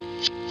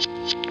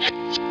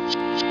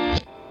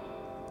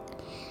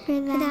For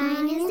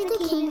thine is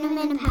the kingdom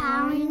and the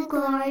power and the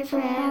glory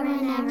forever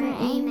and ever.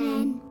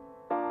 Amen.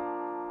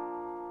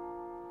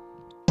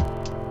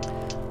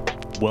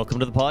 Welcome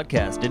to the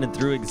podcast. In and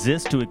Through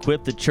exists to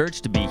equip the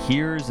church to be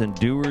hearers and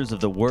doers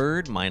of the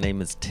word. My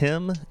name is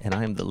Tim, and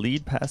I am the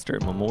lead pastor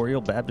at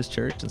Memorial Baptist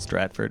Church in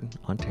Stratford,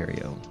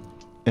 Ontario.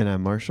 And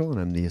I'm Marshall, and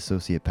I'm the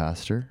associate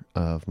pastor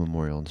of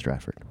Memorial in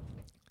Stratford.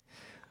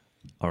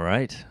 All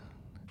right.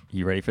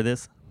 You ready for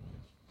this?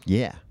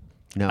 Yeah.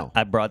 No.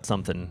 I brought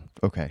something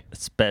Okay.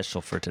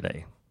 special for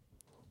today.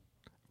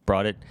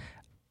 I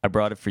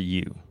brought it for you.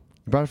 You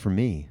brought it for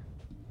me.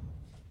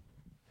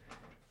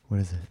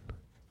 What is it?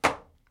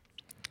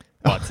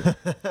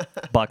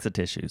 Box of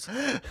tissues.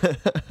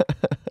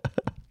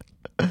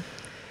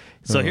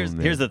 So Oh, here's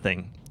man. the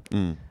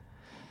thing.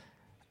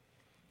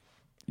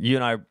 You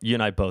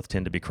and I both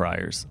tend to be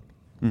criers,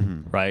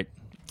 right?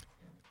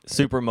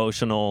 Super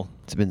emotional,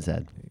 It's been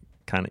said.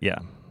 kind of. Yeah.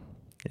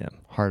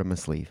 Heart on my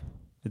sleeve.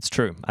 It's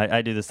true.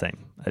 I do the same.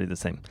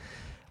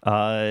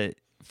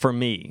 For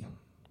me,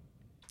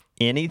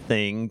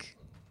 anything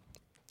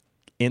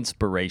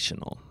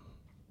inspirational,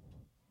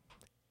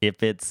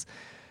 if it's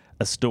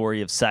a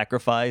story of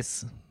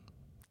sacrifice,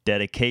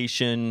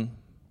 dedication,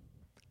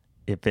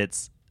 if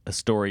it's a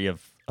story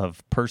of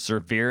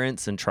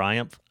perseverance and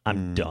triumph,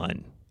 I'm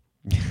done.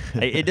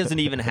 It doesn't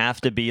even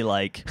have to be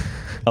like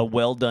a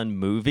well-done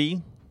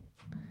movie.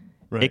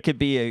 Right. It could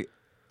be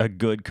a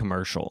good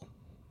commercial.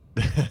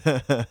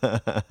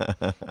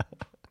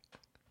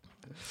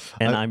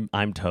 And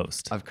I'm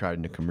toast. I've cried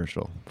in a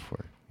commercial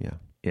before. Yeah.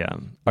 Yeah.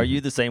 Are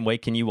you the same way?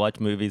 Can you watch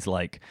movies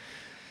like,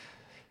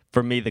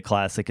 for me, the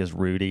classic is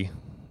Rudy,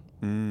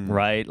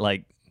 right?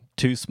 Like,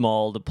 too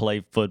small to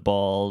play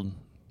football,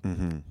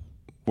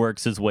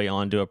 works his way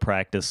onto a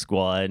practice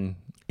squad.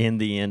 In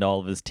the end, all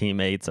of his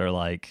teammates are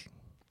like,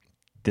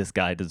 this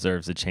guy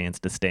deserves a chance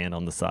to stand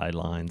on the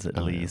sidelines at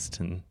least.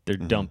 Yeah. And they're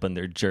dumping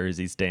their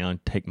jerseys down.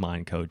 Take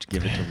mine, coach.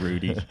 Give it to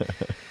Rudy.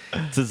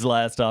 It's his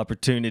last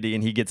opportunity,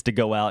 and he gets to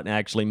go out and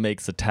actually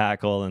makes a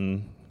tackle,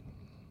 and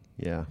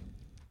Yeah.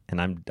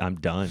 I'm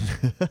done.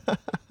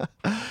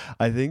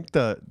 I think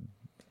the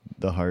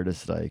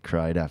hardest I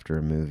cried after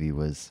a movie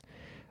was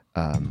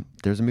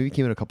there's a movie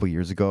came out a couple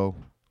years ago,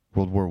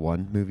 World War I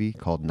movie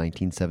called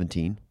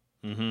 1917.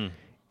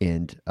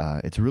 And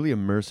it's really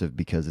immersive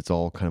because it's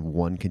all kind of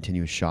one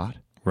continuous shot.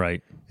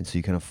 Right. And so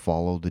you kind of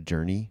follow the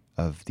journey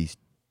of these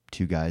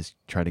two guys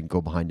trying to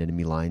go behind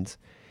enemy lines.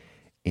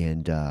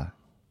 And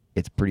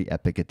it's pretty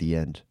epic at the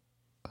end.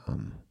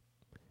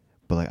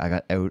 But like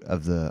I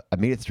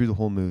made it through the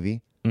whole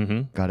movie,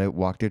 got out,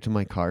 walked out to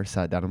my car,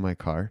 sat down in my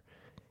car,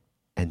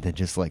 and then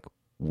just like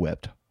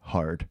wept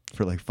hard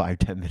for like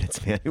 5-10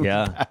 minutes, man.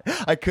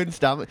 I couldn't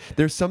stop it.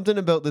 There's something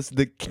about this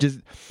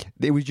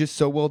it was just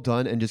so well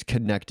done, and just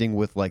connecting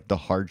with like the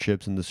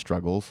hardships and the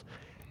struggles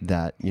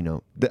that,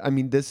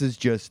 this is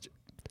just,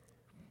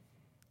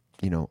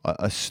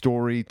 a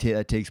story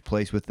that takes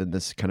place within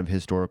this kind of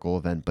historical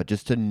event, but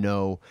just to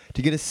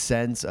get a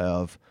sense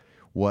of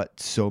what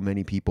so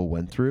many people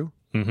went through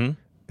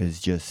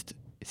is just,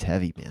 it's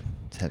heavy, man.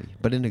 It's heavy,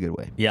 but in a good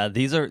way. Yeah,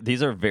 these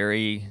are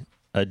very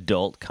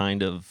adult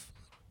kind of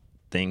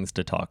things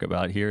to talk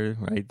about here,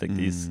 right? Like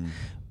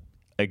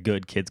a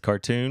good kids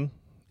cartoon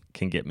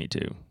can get me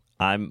too.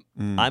 I'm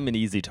an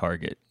easy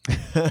target.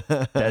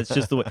 That's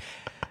just the way.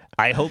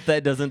 I hope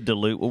that doesn't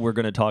dilute what we're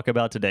going to talk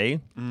about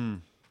today.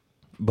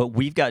 But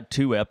we've got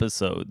 2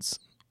 episodes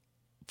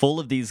full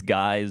of these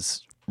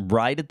guys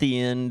right at the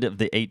end of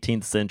the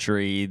 18th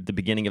century, the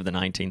beginning of the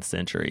 19th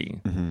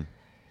century,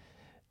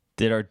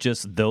 that are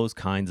just those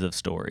kinds of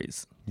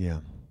stories. Yeah.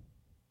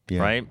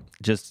 Right?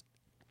 Just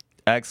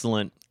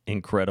excellent,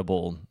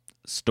 incredible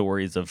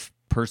stories of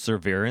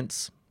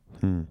perseverance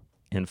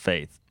and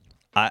faith.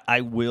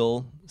 I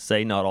will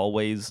say not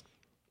always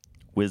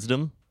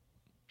wisdom.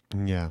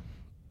 Yeah,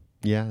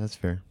 that's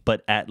fair.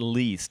 But at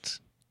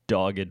least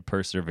dogged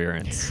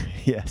perseverance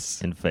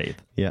Yes. and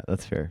faith. Yeah,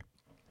 that's fair.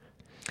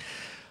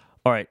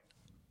 All right,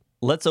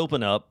 let's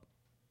open up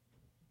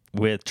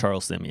with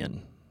Charles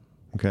Simeon.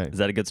 Okay. Is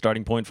that a good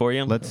starting point for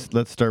you? Let's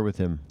start with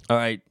him. All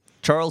right,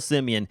 Charles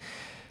Simeon.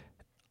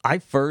 I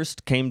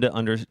first came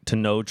to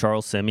know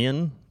Charles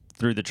Simeon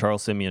through the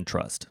Charles Simeon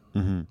Trust,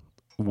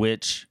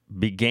 which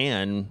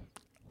began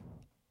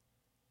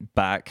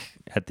back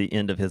at the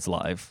end of his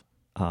life.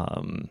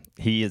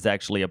 He is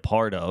actually a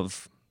part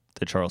of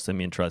the Charles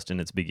Simeon Trust in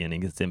its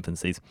beginning, its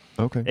infancies.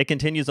 Okay. It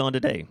continues on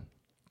today.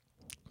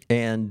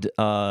 And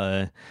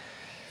the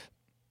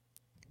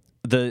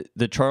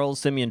Charles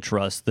Simeon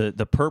Trust,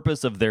 the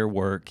purpose of their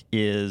work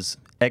is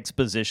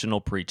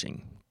expositional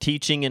preaching.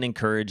 Teaching and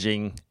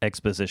encouraging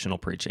expositional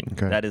preaching.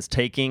 Okay. That is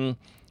taking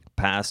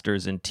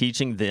pastors and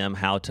teaching them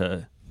how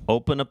to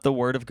open up the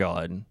Word of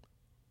God,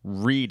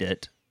 read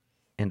it,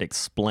 and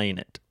explain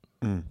it,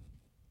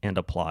 and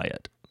apply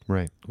it.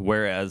 Right.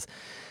 Whereas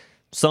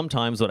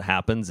sometimes what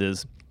happens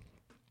is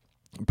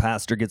a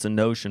pastor gets a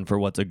notion for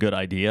what's a good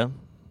idea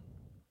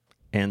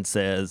and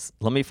says,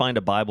 let me find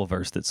a Bible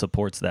verse that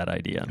supports that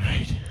idea.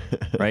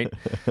 Right?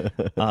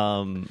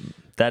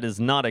 That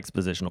is not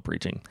expositional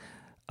preaching.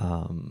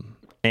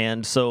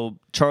 And so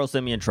Charles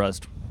Simeon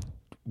Trust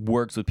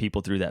works with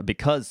people through that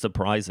because,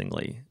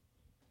 surprisingly,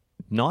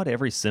 not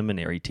every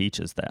seminary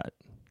teaches that.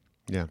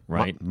 Yeah.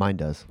 Right. Mine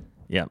does.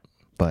 Yeah.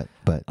 But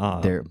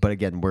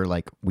again,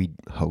 we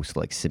host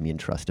like Simeon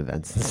Trust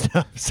events and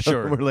stuff. So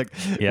Sure. we're like,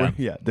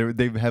 Yeah.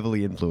 they've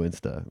heavily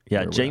influenced.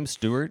 Yeah, James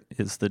Stewart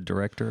is the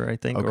director, I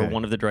think, or Okay.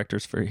 one of the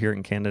directors for here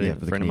in Canada. Yeah, a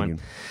for the friend of Canadian.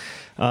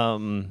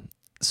 mine.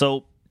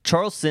 So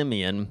Charles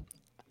Simeon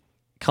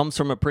comes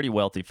from a pretty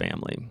wealthy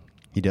family.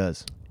 He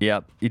does.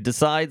 Yeah, he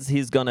decides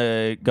he's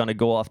gonna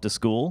go off to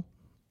school.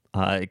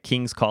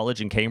 King's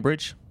College in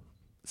Cambridge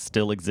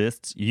still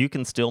exists. You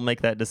can still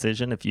make that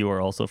decision if you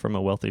are also from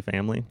a wealthy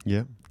family.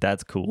 Yeah.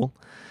 That's cool.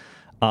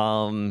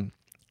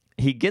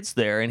 He gets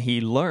there and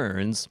he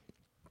learns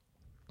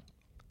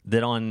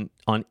that on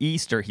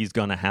Easter he's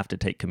going to have to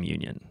take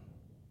communion.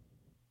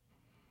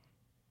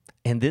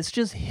 And this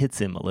just hits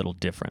him a little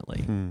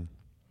differently.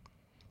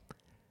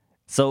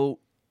 So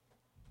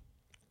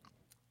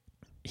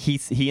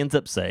he ends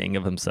up saying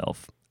of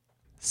himself,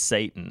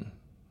 Satan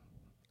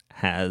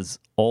has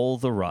all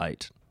the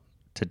right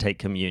to take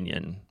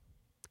communion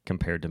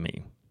compared to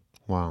me.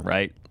 Wow.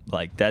 Right?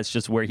 Like that's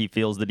just where he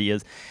feels that he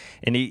is.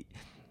 And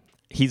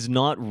he's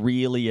not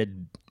really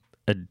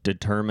a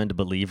determined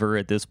believer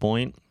at this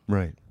point.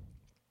 Right.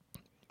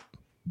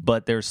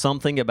 But there's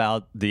something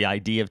about the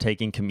idea of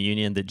taking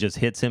communion that just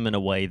hits him in a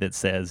way that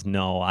says,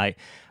 no, I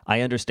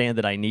understand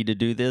that I need to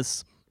do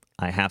this.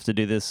 I have to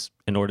do this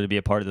in order to be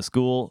a part of the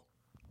school.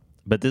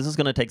 But this is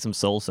going to take some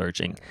soul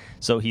searching.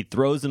 So he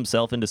throws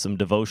himself into some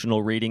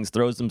devotional readings,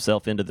 throws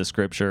himself into the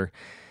scripture,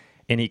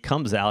 and he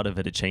comes out of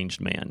it a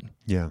changed man.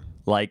 Yeah.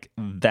 Like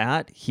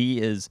that, he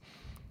is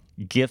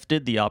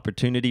gifted the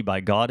opportunity by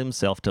God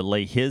himself to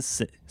lay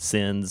his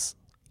sins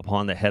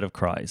upon the head of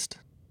Christ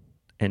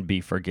and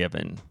be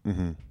forgiven.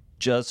 Mm-hmm.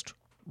 Just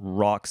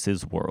rocks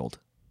his world.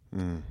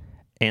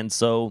 And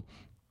so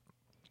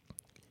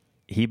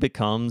he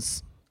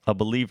becomes a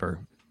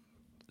believer,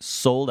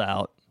 sold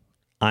out.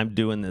 I'm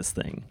doing this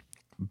thing.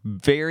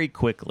 Very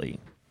quickly,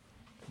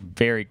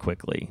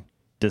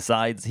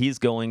 decides he's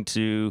going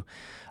to,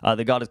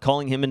 that God is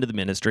calling him into the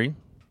ministry.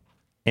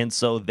 And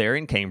so there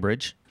in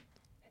Cambridge,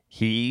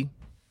 he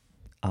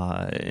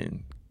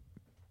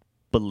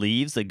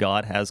believes that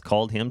God has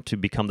called him to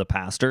become the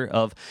pastor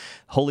of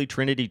Holy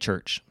Trinity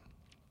Church.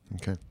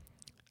 Okay.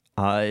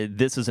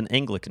 This is an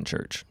Anglican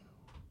church,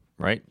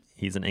 right?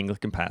 He's an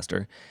Anglican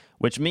pastor,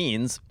 which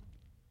means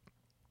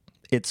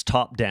it's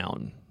top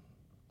down,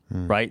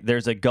 right?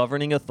 There's a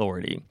governing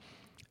authority,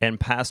 and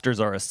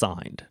pastors are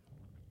assigned.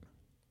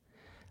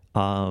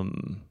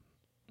 The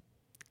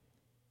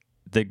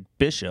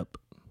bishop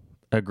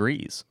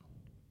agrees.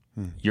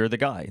 You're the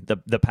guy.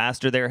 The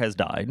pastor there has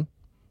died.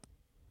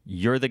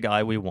 You're the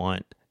guy we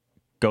want.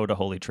 Go to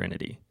Holy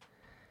Trinity.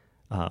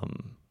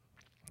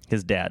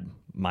 His dad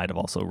might have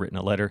also written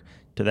a letter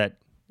to that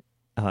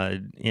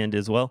end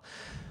as well.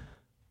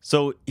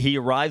 So he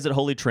arrives at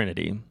Holy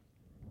Trinity.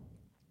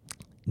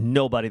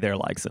 Nobody there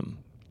likes him.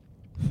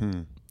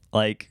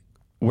 Like,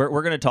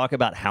 we're going to talk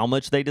about how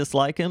much they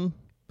dislike him.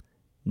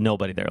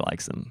 Nobody there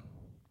likes him.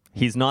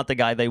 He's not the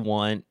guy they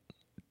want.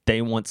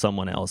 They want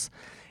someone else.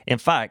 In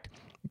fact,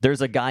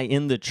 there's a guy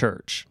in the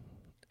church,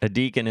 a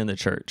deacon in the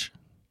church,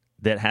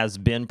 that has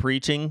been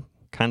preaching,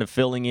 kind of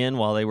filling in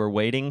while they were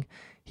waiting.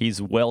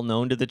 He's well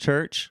known to the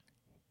church.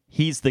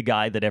 He's the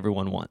guy that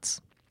everyone wants.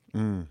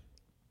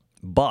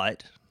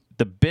 But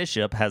the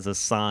bishop has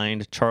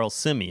assigned Charles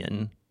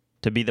Simeon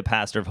to be the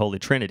pastor of Holy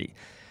Trinity.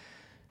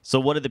 So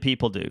what do the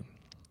people do?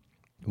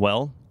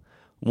 Well,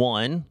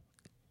 one,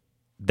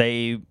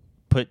 they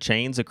put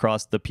chains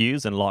across the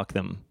pews and lock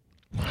them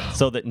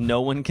so that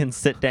no one can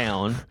sit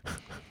down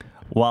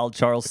while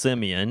Charles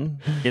Simeon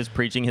is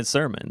preaching his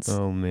sermons.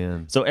 Oh,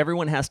 man. So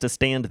everyone has to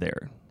stand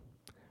there,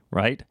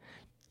 right?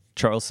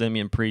 Charles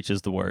Simeon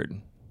preaches the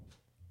word.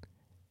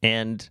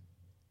 And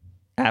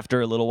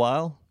after a little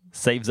while,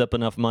 saves up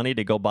enough money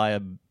to go buy a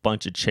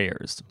bunch of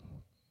chairs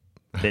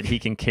that he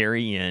can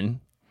carry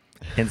in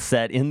and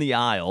set in the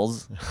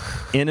aisles,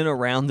 in and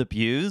around the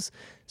pews,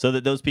 so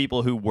that those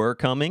people who were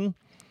coming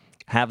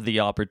have the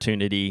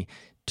opportunity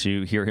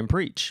to hear him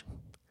preach.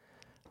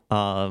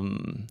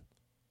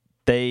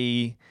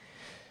 They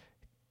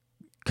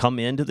come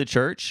into the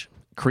church,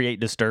 create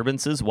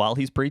disturbances while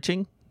he's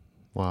preaching,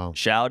 Wow.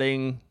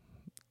 shouting,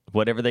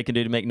 whatever they can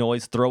do to make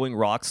noise, throwing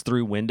rocks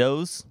through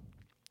windows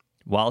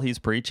while he's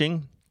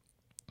preaching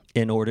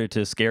in order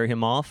to scare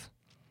him off.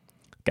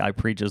 Guy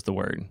preaches the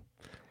word.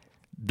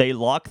 They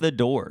lock the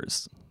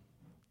doors.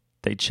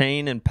 They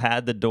chain and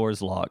pad the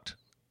doors locked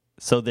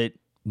so that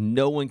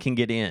no one can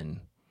get in.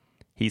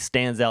 He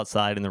stands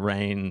outside in the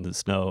rain, the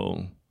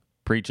snow,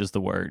 preaches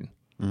the word,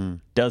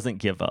 doesn't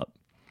give up.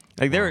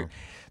 Like there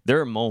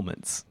are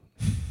moments.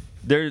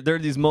 There are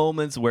these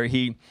moments where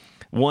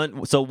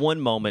one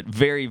moment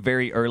very,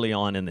 very early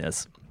on in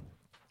this,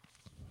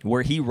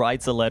 where he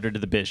writes a letter to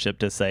the bishop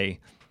to say,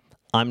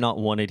 I'm not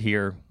wanted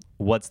here.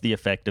 What's the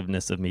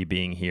effectiveness of me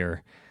being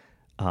here?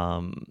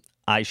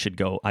 I should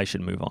go. I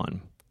should move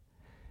on.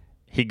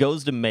 he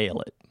goes to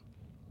mail it,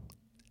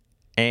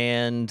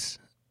 and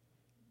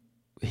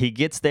he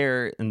gets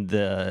there, and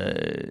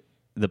the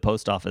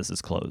post office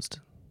is closed.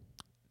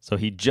 So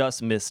he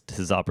just missed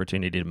his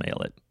opportunity to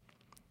mail it.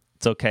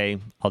 It's okay.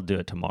 I'll do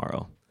it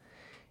tomorrow.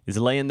 He's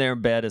laying there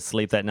in bed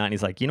asleep that night, and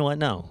he's like, you know what?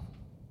 No.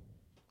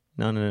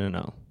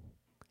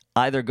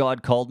 Either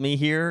God called me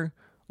here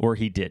or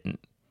he didn't.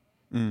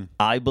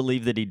 I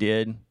believe that he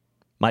did.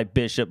 My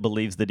bishop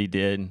believes that he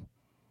did.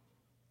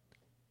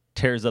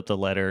 Tears up the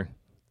letter,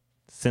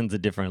 sends a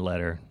different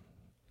letter.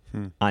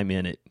 I'm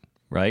in it,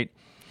 right?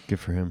 Good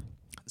for him.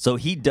 So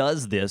he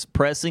does this,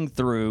 pressing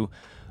through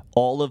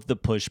all of the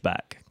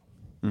pushback.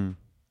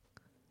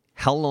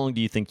 How long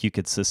do you think you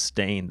could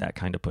sustain that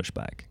kind of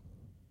pushback?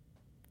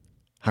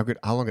 How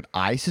long could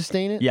I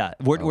sustain it? Yeah,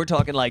 we're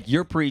talking like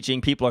you're preaching,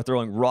 people are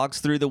throwing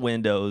rocks through the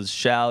windows,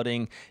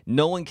 shouting.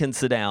 No one can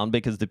sit down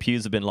because the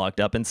pews have been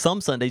locked up. And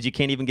some Sundays you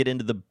can't even get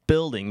into the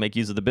building, make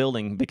use of the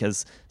building,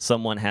 because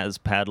someone has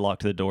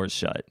padlocked the doors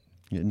shut.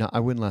 Yeah, no, I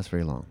wouldn't last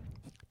very long.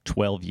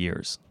 12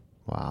 years.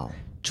 Wow.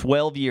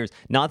 12 years.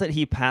 Not that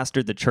he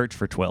pastored the church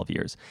for 12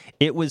 years.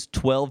 It was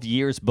 12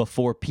 years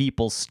before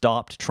people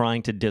stopped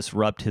trying to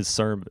disrupt his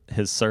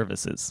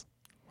services.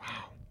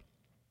 Wow.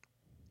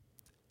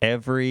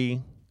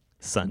 Every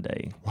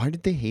Sunday. Why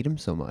did they hate him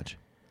so much?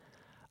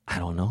 I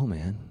don't know,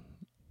 man.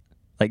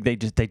 Like they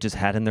just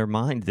had in their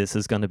mind, this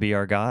is going to be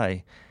our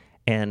guy.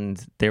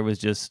 And there was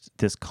just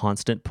this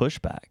constant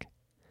pushback.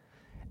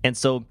 And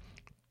so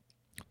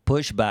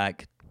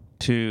pushback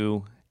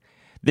to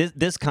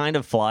this kind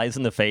of flies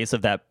in the face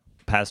of that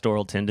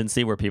pastoral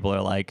tendency where people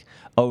are like,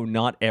 oh,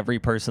 not every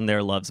person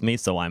there loves me,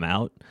 so I'm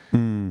out.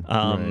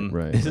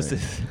 Right.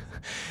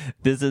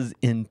 This is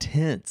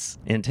intense,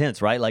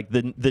 right? Like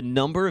the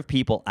number of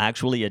people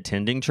actually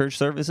attending church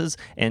services,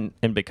 and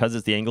because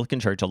it's the Anglican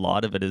Church, a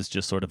lot of it is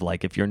just sort of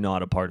like, if you're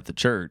not a part of the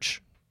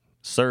church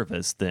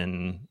service,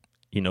 then,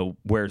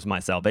 where's my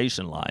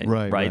salvation lie?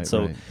 Right.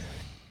 So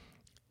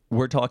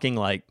we're talking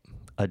like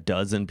a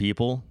dozen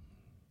people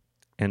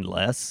and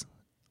less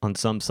on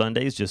some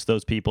Sundays, just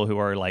those people who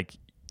are like,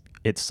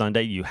 it's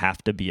Sunday, you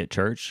have to be at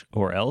church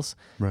or else.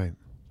 Right.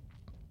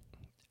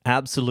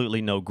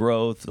 Absolutely no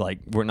growth. Like,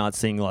 we're not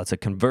seeing lots of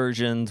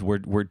conversions.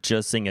 We're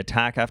just seeing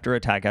attack after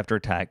attack after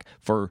attack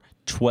for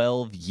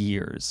 12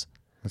 years.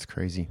 That's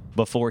crazy.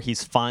 Before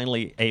he's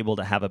finally able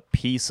to have a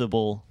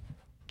peaceable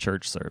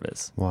church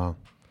service. Wow.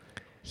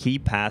 He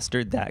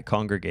pastored that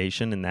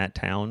congregation in that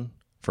town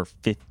for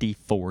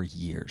 54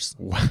 years.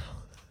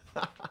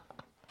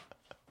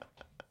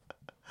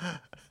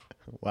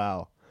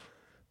 Wow.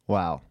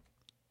 Wow.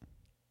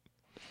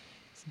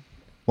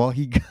 Well,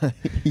 he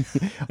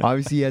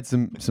obviously had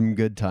some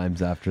good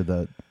times after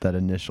that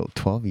initial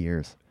 12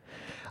 years.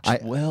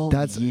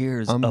 12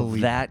 years of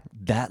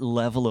that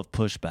level of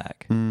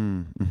pushback.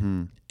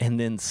 Mm-hmm. And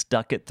then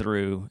stuck it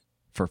through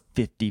for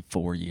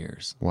 54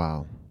 years.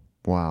 Wow.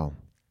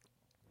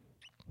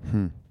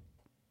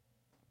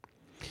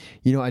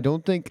 I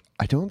don't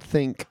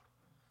think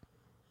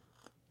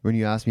when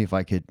you asked me if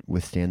I could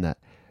withstand that,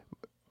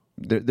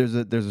 there's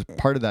a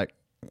part of that,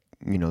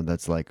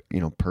 that's like,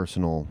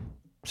 personal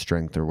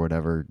strength or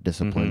whatever,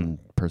 discipline,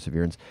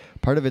 perseverance.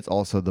 Part of it's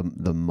also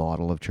the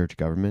model of church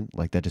government.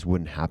 Like, that just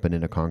wouldn't happen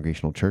in a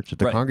congregational church. If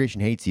the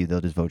congregation hates you, they'll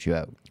just vote you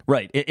out.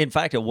 Right. In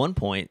fact, at one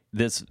point,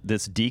 this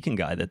deacon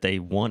guy that they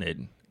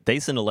wanted,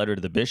 they sent a letter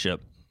to the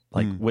bishop,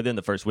 like within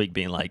the first week,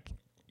 being like,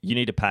 you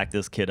need to pack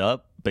this kid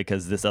up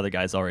because this other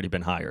guy's already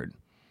been hired.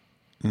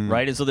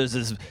 Right. And so there's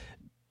this,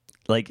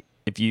 like,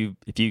 if you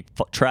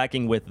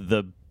tracking with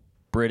the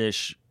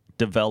British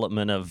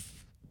development of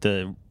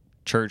the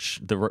church,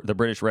 the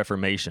British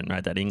Reformation,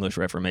 right? That English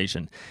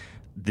Reformation.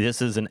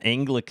 This is an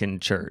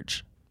Anglican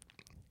church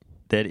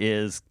that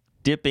is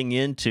dipping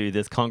into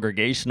this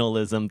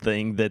congregationalism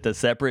thing that the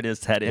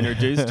separatists had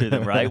introduced to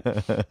them, right?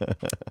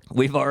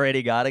 We've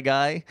already got a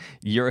guy.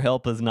 Your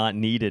help is not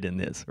needed in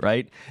this,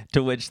 right?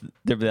 To which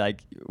they'd be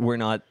like, we're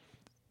not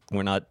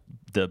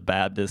the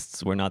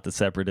Baptists, we're not the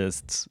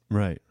separatists.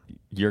 Right.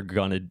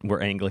 We're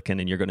Anglican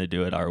and you're gonna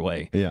do it our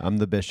way. Yeah, I'm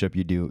the bishop.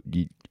 You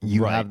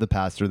right. Have the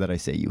pastor that I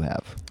say you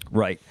have.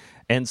 Right.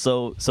 And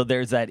so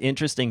there's that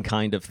interesting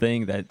kind of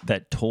thing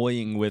that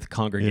toying with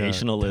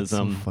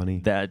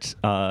congregationalism that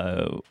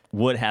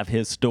would have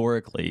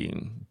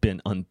historically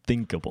been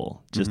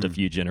unthinkable just a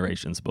few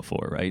generations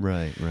before, right?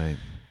 Right.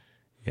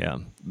 Yeah.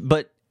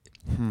 But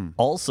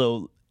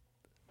also,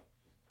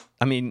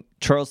 I mean,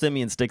 Charles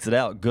Simeon sticks it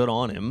out. Good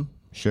on him.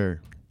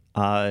 Sure.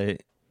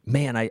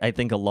 Man, I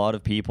think a lot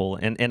of people,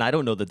 and I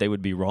don't know that they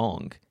would be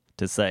wrong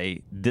to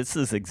say this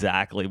is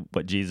exactly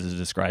what Jesus is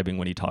describing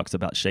when he talks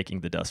about shaking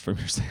the dust from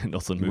your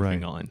sandals and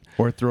moving on.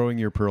 Or throwing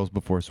your pearls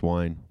before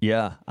swine.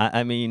 Yeah.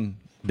 I mean,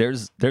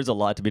 there's a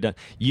lot to be done.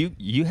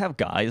 You have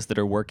guys that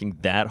are working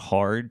that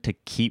hard to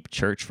keep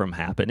church from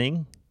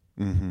happening.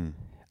 Mm-hmm.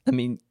 I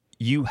mean,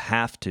 you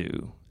have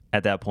to,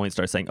 at that point,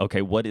 start saying,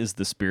 okay, what is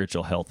the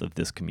spiritual health of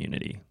this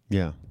community?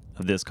 Yeah.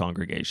 Of this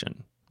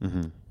congregation,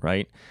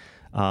 right?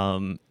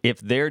 If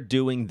they're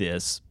doing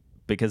this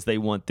because they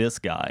want this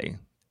guy,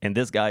 and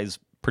this guy's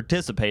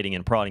participating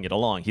and prodding it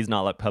along. He's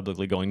not like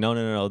publicly going,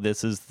 no,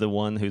 this is the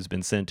one who's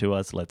been sent to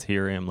us. Let's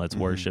hear him. Let's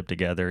worship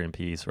together in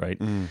peace,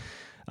 right?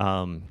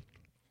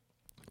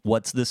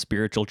 What's the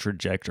spiritual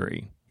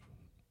trajectory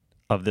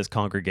of this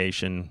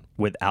congregation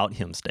without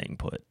him staying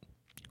put?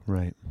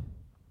 Right.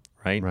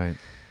 Right?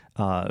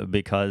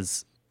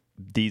 Because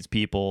these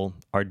people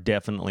are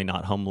definitely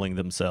not humbling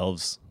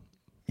themselves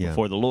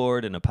before the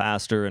Lord and a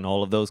pastor and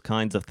all of those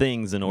kinds of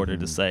things in order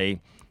to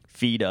say,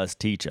 feed us,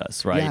 teach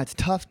us, right? Yeah, it's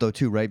tough though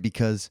too, right?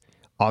 Because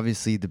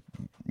obviously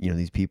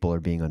these people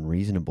are being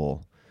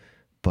unreasonable,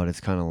 but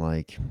it's kind of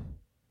like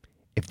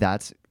if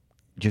that's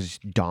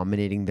just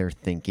dominating their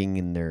thinking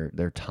and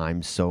their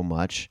time so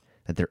much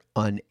that they're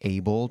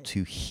unable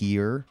to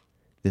hear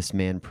this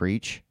man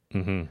preach,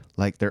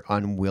 like they're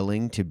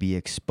unwilling to be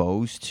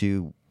exposed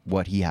to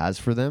what he has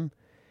for them,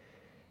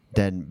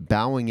 then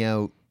bowing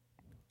out,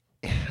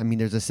 I mean,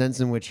 there's a sense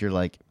in which you're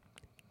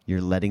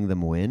letting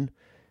them win,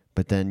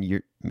 but then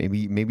you're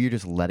maybe you're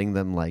just letting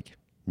them like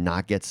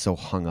not get so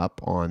hung up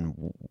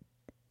on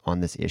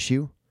this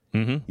issue.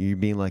 You're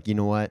being like, you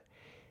know what,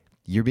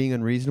 you're being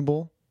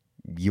unreasonable.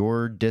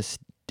 Your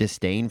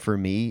disdain for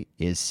me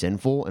is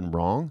sinful and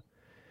wrong,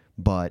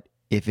 but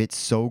if it's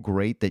so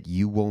great that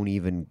you won't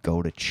even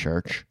go to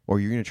church, or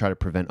you're going to try to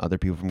prevent other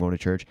people from going to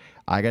church,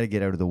 I got to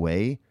get out of the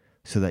way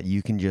so that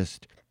you can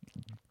just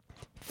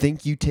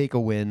think you take a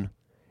win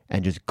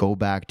and just go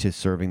back to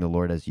serving the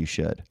Lord as you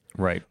should.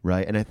 Right.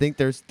 And I think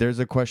there's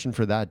a question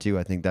for that too.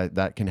 I think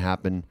that can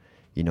happen,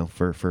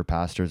 for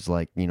pastors.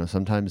 Like,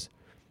 sometimes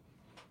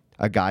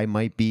a guy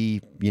might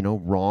be,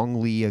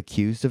 wrongly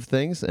accused of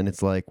things, and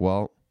it's like,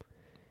 well,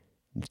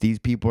 if these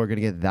people are going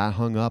to get that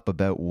hung up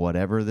about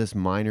whatever this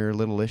minor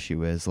little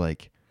issue is,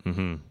 like,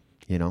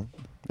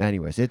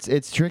 anyways,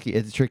 it's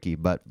tricky,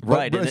 but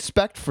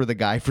respect for the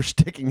guy for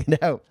sticking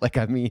it out. Like,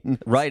 I mean,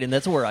 right. And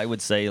that's where I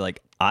would say,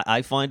 like,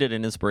 I find it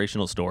an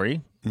inspirational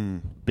story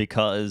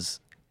because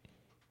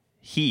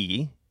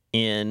he,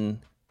 in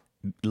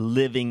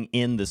living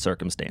in the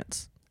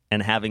circumstance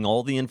and having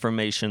all the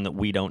information that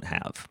we don't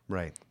have,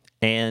 right,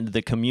 and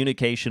the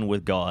communication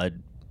with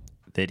God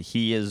that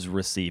he is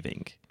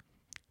receiving,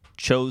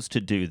 chose to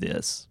do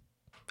this,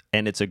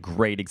 and it's a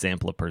great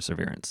example of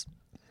perseverance.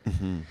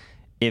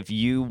 If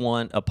you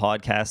want a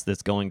podcast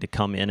that's going to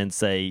come in and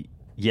say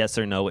yes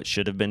or no, it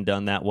should have been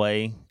done that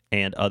way,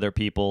 and other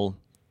people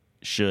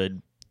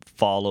should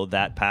follow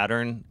that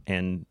pattern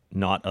and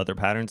not other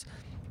patterns,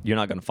 you're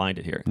not going to find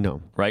it here.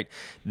 No. Right?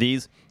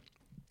 These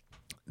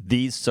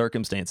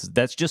circumstances,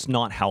 that's just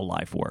not how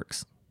life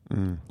works.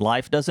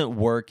 Life doesn't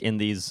work in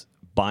these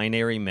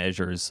binary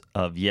measures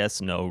of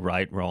yes, no,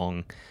 right,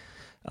 wrong,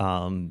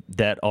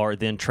 that are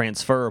then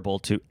transferable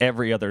to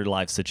every other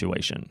life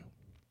situation.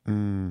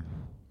 And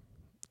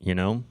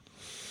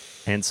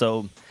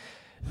so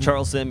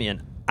Charles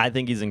Simeon, I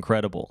think he's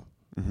incredible.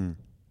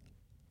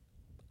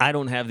 I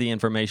don't have the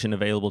information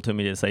available to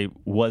me to say,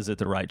 was it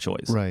the right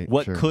choice? Right.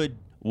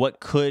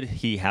 What could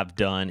he have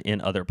done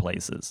in other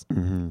places?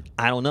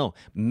 I don't know.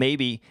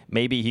 Maybe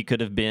he could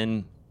have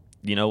been,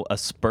 a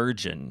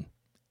Spurgeon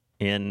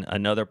in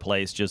another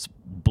place, just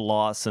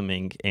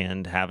blossoming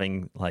and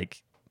having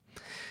like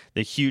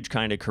the huge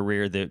kind of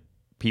career that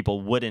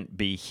people wouldn't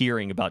be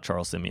hearing about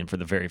Charles Simeon for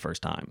the very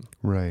first time.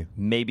 Right.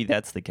 Maybe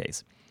that's the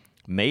case.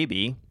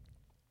 Maybe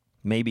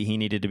he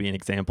needed to be an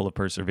example of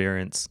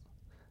perseverance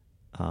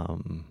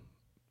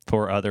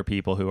for other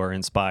people who are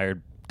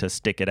inspired to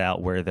stick it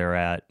out where they're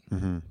at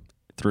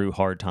through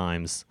hard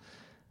times.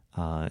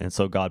 And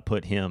so God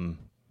put him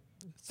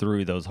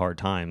through those hard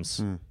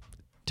times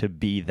to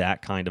be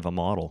that kind of a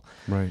model.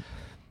 Right.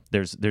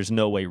 There's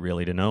no way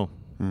really to know.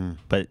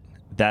 But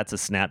that's a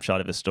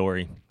snapshot of his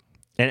story.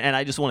 And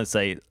I just want to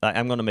say,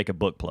 I'm going to make a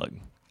book plug.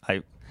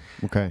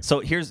 Okay. So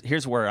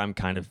here's where I'm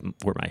kind of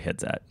where my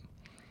head's at.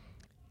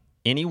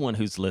 Anyone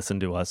who's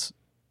listened to us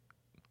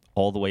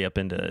all the way up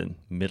into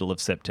middle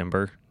of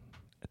September,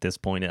 at this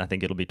point, I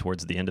think it'll be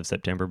towards the end of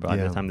September by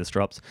the time this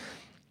drops,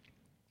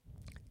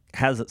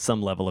 has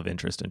some level of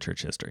interest in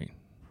church history.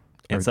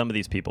 And some of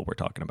these people we're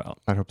talking about.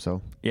 I hope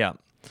so. Yeah.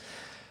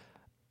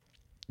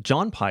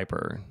 John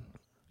Piper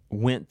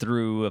went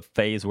through a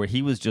phase where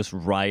he was just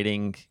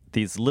writing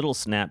these little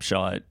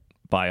snapshot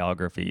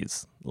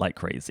biographies like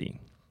crazy.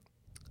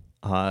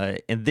 And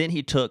then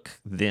he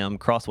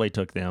Crossway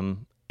took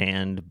them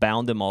and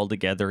bound them all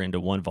together into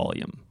one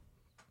volume,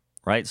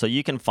 right? So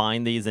you can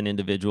find these in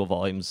individual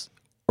volumes,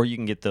 or you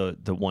can get the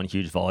one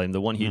huge volume. The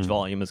one huge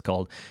volume is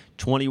called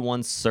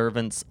 21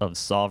 Servants of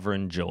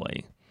Sovereign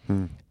Joy.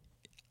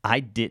 I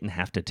didn't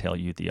have to tell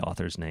you the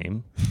author's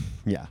name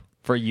Yeah.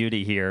 for you to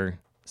hear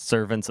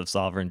Servants of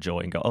Sovereign Joy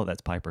and go, oh,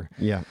 that's Piper.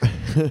 Yeah.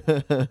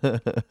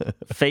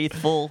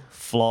 Faithful,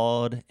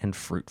 flawed, and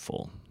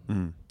fruitful.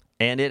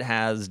 And it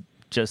has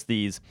just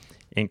these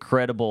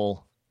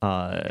incredible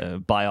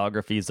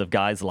biographies of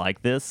guys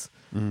like this.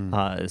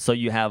 So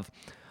you have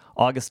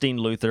Augustine,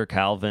 Luther,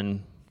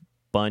 Calvin,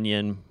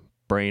 Bunyan,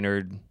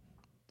 Brainerd,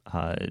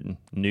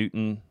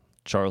 Newton,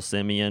 Charles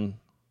Simeon,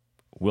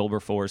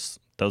 Wilberforce.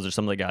 Those are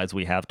some of the guys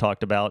we have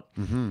talked about.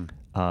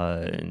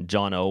 and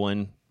John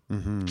Owen.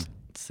 Mm-hmm. Let's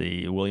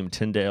see, William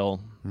Tyndale,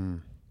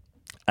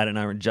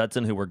 Adoniram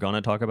Judson, who we're going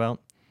to talk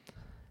about,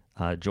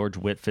 George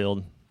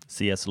Whitefield,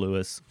 C.S.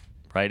 Lewis.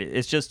 Right?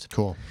 It's just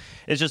Cool.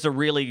 It's just a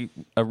really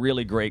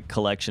great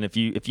collection. If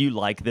you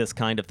like this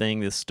kind of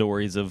thing, this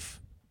stories of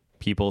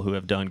people who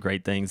have done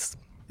great things,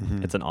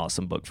 it's an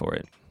awesome book for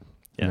it.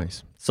 Yeah.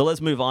 Nice. So let's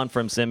move on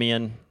from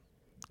Simeon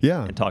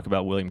Yeah. and talk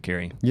about William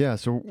Carey. Yeah,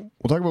 so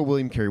we'll talk about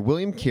William Carey.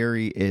 William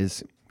Carey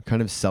is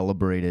kind of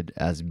celebrated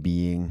as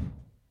being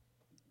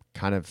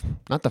kind of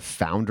not the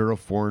founder of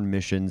foreign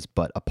missions,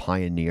 but a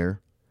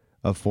pioneer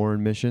of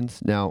foreign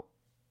missions. Now,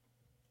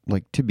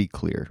 like, to be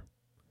clear,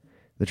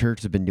 the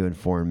church has been doing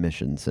foreign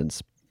missions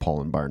since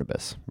Paul and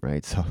Barnabas,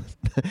 right? So,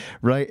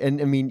 right,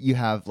 and I mean, you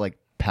have like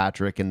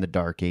Patrick in the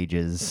Dark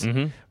Ages,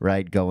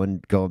 right?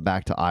 Going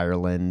back to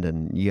Ireland,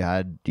 and you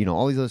had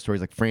all these other stories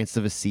like Francis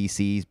of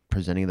Assisi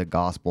presenting the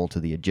gospel to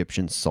the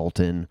Egyptian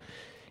Sultan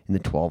in the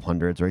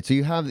 1200s, right? So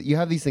you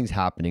have these things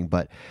happening,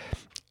 but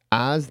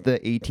as the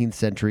 18th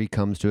century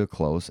comes to a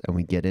close and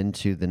we get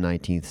into the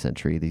 19th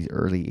century, these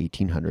early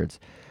 1800s,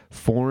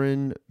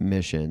 foreign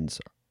missions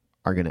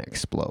are going to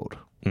explode,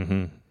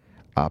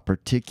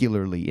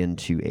 particularly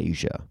into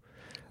Asia.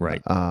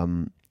 Right.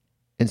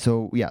 And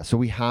so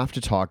we have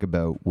to talk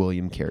about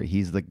William Carey.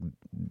 He's the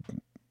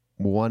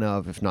one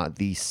of, if not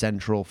the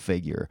central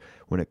figure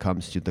when it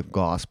comes to the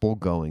gospel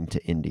going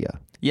to India.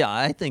 Yeah,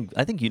 I think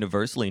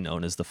universally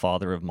known as the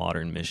father of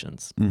modern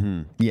missions.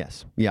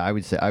 Yes. Yeah, I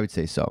would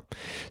say so.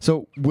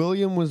 So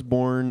William was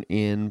born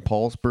in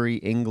Paulsbury,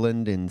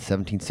 England in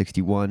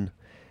 1761,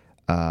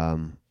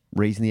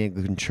 raised in the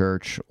Anglican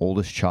Church,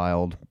 oldest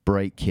child,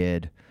 bright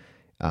kid,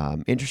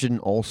 interested in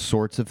all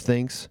sorts of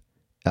things,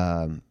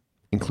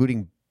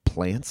 including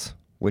plants,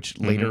 which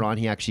later on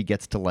he actually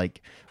gets to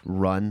like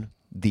run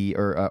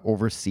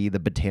oversee the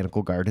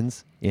botanical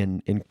gardens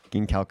in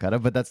Calcutta.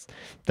 But that's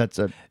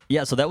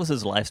so that was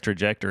his life's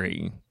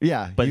trajectory.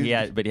 Yeah. But he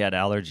had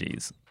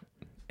allergies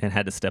and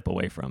had to step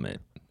away from it.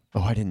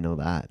 Oh, I didn't know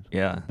that.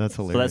 Yeah. That's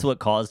hilarious. So that's what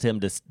caused him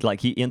to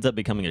he ends up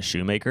becoming a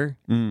shoemaker.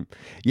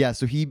 Yeah,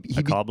 so he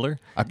a cobbler?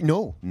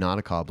 No, not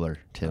a cobbler,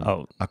 Tim.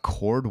 Oh. A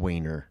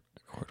cordwainer.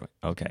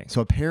 Okay.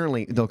 So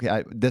apparently,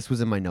 this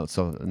was in my notes.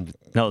 So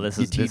no, this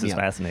is me up.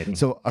 fascinating.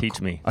 So teach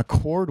me. A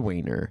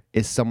cordwainer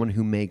is someone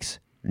who makes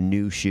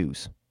new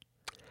shoes.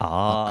 A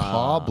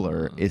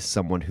cobbler is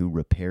someone who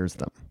repairs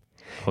them.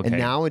 Okay. And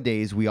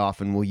nowadays we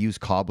often will use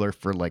cobbler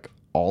for like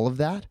all of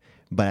that,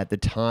 but at the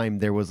time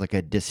there was like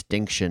a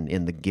distinction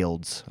in the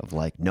guilds of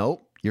like,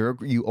 nope,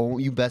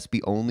 you best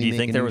be only. Do you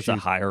think there was shoes. a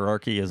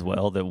hierarchy as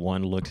well that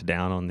one looked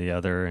down on the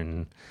other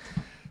and?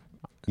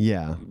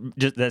 Yeah,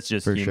 that's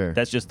just sure.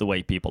 That's just the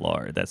way people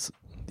are. That's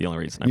the only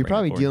reason. You're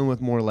probably dealing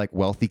with more like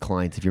wealthy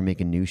clients if you're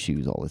making new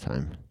shoes all the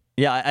time.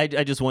 Yeah,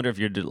 I just wonder if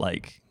you're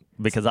like.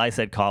 Because I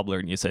said cobbler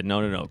and you said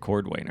no,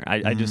 cordwainer.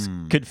 I just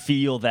could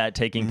feel that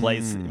taking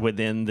place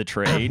within the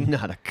trade. I'm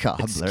not a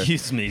cobbler.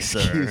 Excuse me, sir.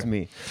 Excuse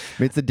me.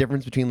 It's the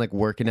difference between like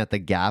working at the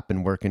Gap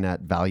and working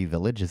at Value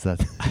Village. Is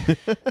that?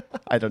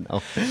 I don't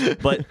know.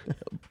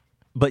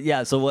 But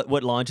yeah. So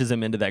what launches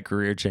him into that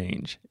career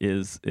change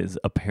is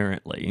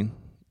apparently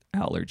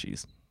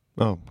allergies.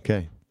 Oh,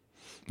 okay.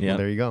 Yeah. Well,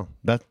 there you go.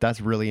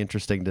 That's really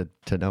interesting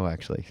to know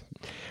actually.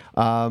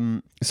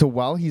 So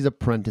while he's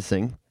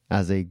apprenticing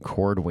as a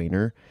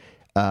cordwainer,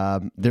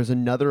 there's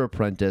another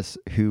apprentice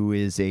who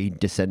is a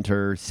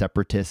dissenter,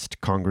 separatist,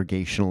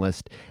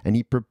 congregationalist, and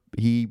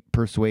he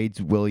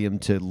persuades William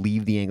to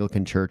leave the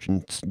Anglican Church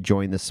and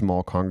join the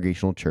small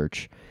congregational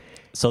church.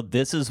 So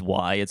this is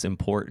why it's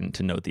important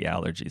to note the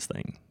allergies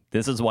thing.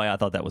 This is why I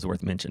thought that was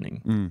worth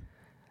mentioning.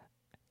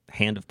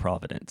 Hand of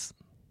providence.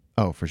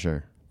 Oh, for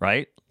sure.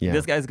 Right? Yeah.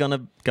 This guy's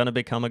gonna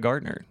become a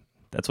gardener.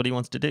 That's what he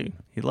wants to do.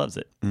 He loves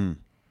it.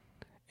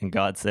 And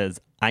God says,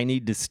 I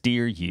need to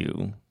steer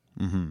you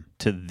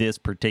to this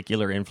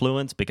particular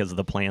influence because of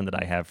the plan that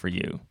I have for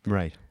you.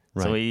 Right.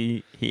 So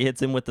he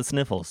hits him with the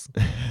sniffles.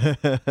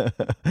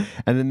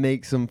 And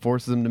then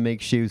forces him to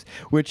make shoes,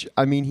 which,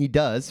 I mean, he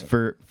does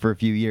for a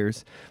few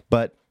years,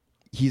 but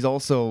he's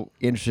also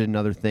interested in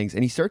other things.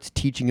 And he starts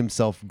teaching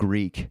himself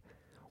Greek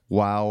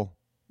while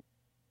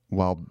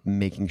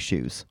making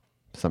shoes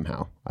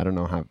somehow. I don't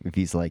know if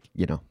he's like,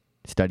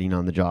 studying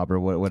on the job or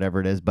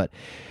whatever it is, but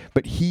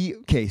so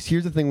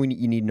here's the thing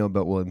you need to know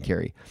about William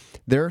Carey.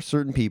 There are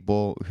certain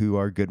people who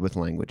are good with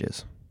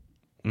languages.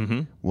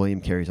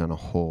 William Carey's on a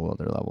whole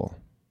other level.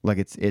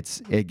 Like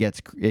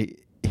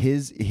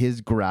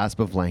his grasp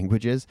of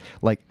languages,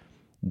 like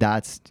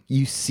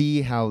you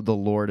see how the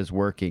Lord is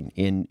working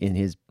in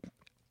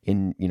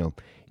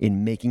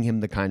making him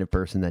the kind of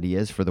person that he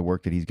is for the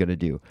work that he's going to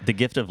do. The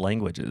gift of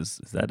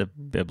languages, is that a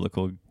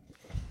biblical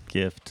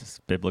gift,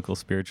 biblical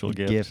spiritual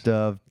gift? Gift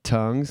of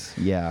tongues?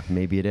 Yeah,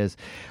 maybe it is.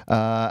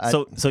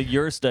 So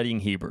you're studying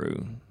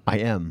Hebrew. I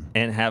am.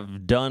 And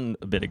have done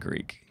a bit of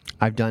Greek.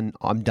 I'm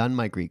done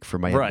my Greek for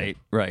my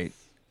Right.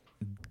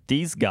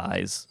 These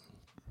guys,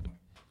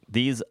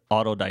 these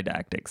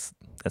autodidactics,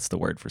 that's the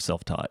word for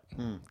self-taught.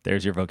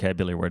 There's your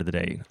vocabulary word of the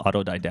day,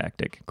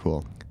 autodidactic.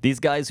 Cool. These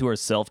guys who are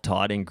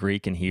self-taught in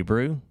Greek and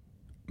Hebrew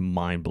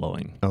mind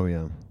blowing. Oh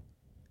yeah.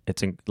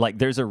 It's like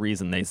there's a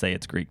reason they say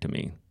it's Greek to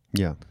me,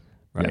 Yeah.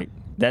 right?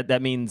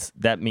 That means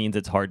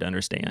it's hard to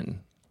understand.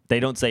 They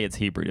don't say it's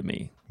Hebrew to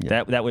me.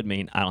 Yeah. That would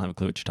mean I don't have a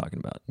clue what you're talking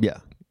about. Yeah.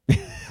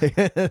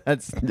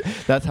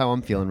 that's how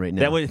I'm feeling right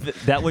now.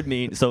 That would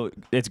mean, so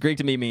it's Greek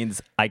to me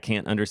means I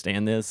can't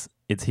understand this.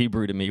 It's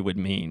Hebrew to me would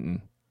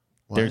mean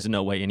there's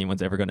no way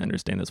anyone's ever going to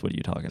understand this. What are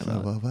you talking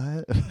about?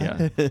 What?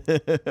 Yeah.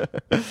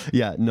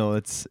 Yeah, no,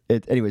 it's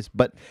anyways,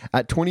 but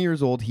at 20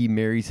 years old he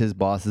marries his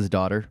boss's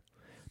daughter,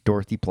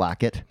 Dorothy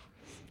Plackett,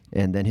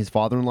 and then his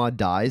father-in-law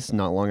dies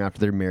not long after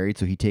they're married,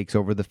 so he takes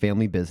over the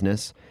family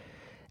business.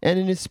 And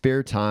in his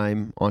spare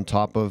time, on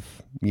top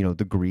of,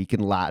 the Greek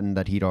and Latin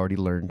that he'd already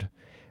learned,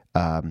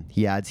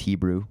 he adds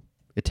Hebrew,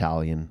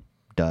 Italian,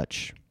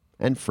 Dutch,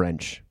 and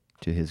French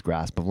to his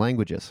grasp of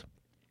languages.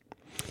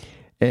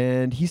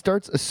 And he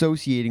starts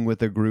associating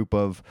with a group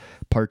of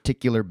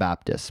particular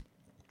Baptists.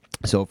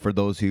 So for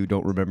those who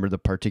don't remember, the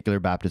particular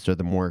Baptists are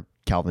the more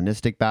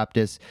Calvinistic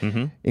Baptists,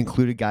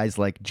 included guys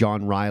like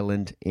John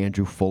Ryland,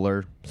 Andrew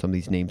Fuller, some of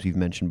these names we've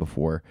mentioned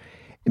before,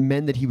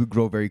 men that he would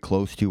grow very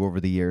close to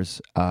over the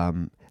years.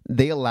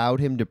 They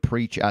allowed him to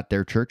preach at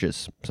their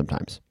churches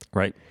sometimes.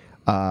 Right.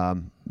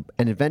 And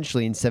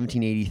eventually in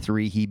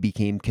 1783, he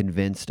became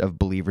convinced of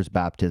believers'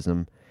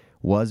 baptism,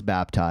 was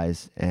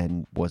baptized,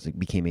 and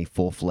became a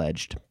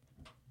full-fledged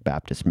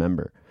Baptist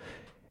member.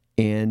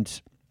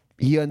 And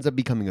he ends up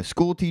becoming a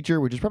school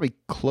teacher, which is probably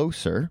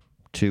closer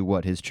to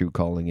what his true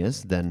calling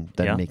is than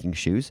making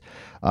shoes.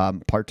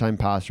 Part-time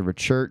pastor of a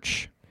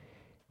church.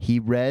 He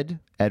read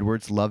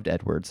Edwards, loved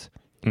Edwards,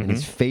 and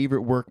his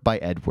favorite work by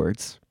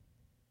Edwards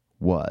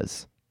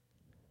was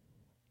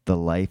The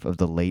Life of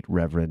the Late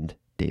Reverend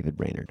David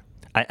Brainerd.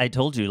 I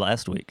told you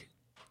last week,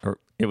 or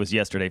it was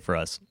yesterday for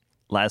us,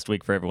 last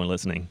week for everyone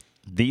listening,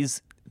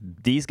 these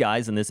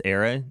guys in this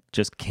era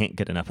just can't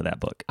get enough of that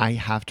book. I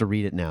have to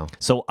read it now.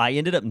 So I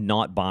ended up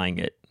not buying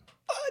it.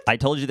 I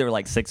told you there were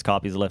like 6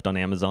 copies left on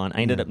Amazon.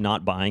 I ended up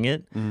not buying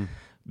it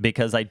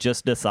because I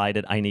just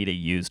decided I need a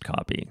used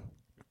copy.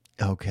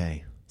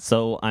 Okay.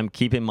 So I'm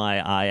keeping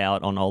my eye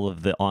out on all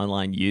of the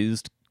online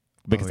used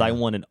because I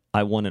want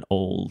an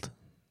old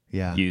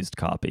used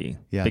copy.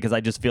 Yeah. Because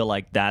I just feel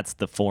like that's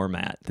the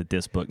format that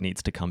this book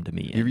needs to come to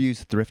me in. You ever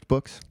use thrift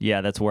books?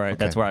 Yeah, that's where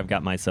I've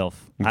got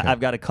myself. Okay. I've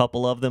got a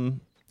couple of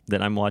them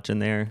that I'm watching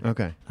there.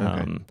 Okay.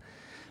 But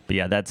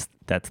yeah, that's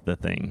the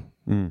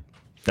thing.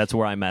 That's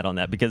where I'm at on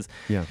that because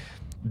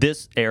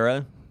this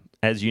era,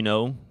 as you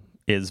know,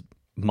 is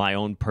my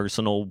own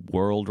personal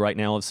world right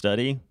now of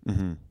study.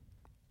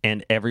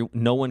 And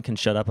no one can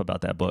shut up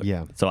about that book.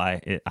 Yeah. So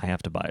I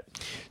have to buy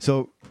it.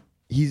 So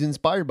he's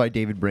inspired by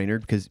David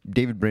Brainerd because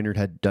David Brainerd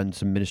had done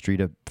some ministry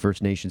to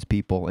First Nations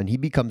people, and he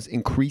becomes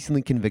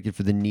increasingly convicted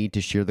for the need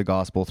to share the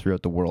gospel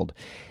throughout the world.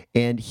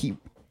 And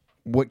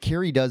what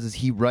Carey does is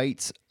he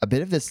writes a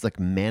bit of this like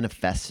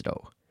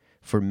manifesto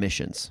for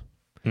missions.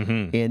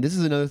 And this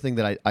is another thing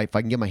that if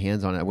I can get my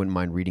hands on it, I wouldn't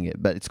mind reading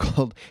it. But it's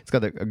got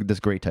this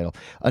great title: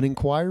 An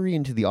Inquiry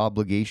into the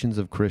Obligations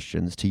of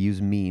Christians to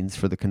Use Means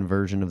for the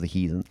Conversion of the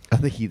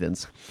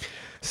Heathens.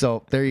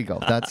 So there you go.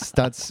 That's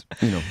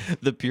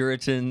The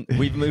Puritan.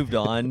 We've moved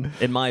on,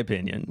 in my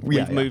opinion.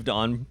 We've moved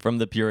on from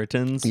the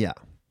Puritans. Yeah.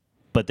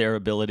 But their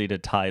ability to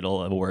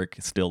title a work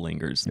still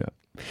lingers. Yeah.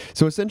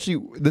 So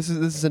essentially, this is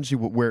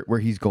essentially where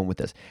he's going with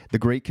this. The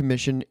Great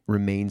Commission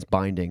remains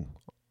binding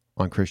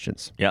on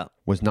Christians. Yeah.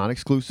 Was not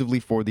exclusively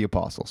for the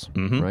apostles,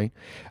 right?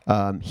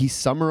 He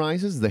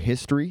summarizes the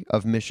history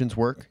of missions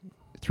work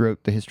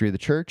throughout the history of the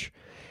church.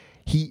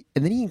 And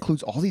then he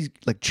includes all these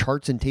like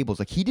charts and tables.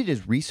 Like he did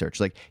his research.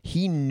 Like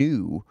he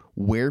knew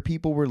where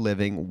people were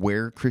living,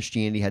 where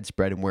Christianity had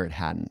spread and where it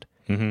hadn't,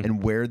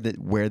 and where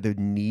the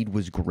need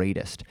was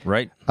greatest.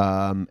 Right.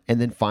 And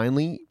then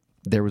finally,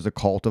 there was a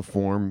call to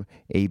form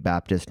a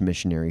Baptist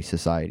missionary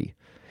society,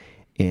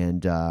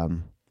 and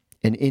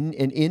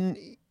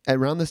in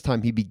around this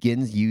time, he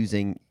begins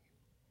using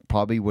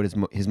probably what is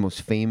his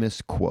most famous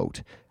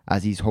quote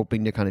as he's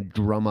hoping to kind of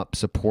drum up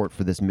support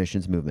for this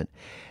missions movement.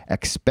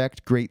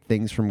 Expect great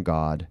things from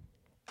God.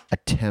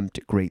 Attempt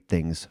great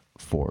things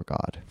for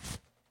God.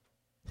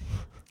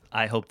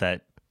 I hope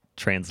that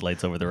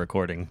translates over the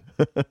recording.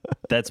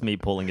 That's me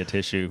pulling a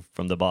tissue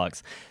from the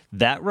box.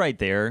 That right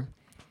there,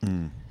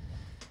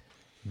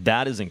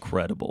 that is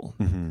incredible.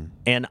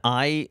 And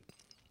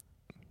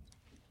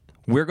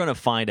we're going to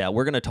find out.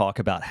 We're going to talk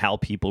about how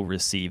people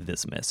receive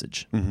this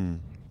message.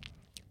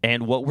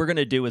 And what we're going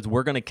to do is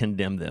we're going to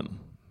condemn them.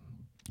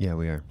 Yeah,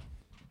 we are.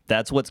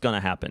 That's what's going to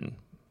happen,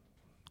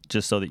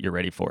 just so that you're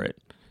ready for it.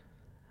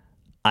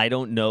 I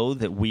don't know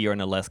that we are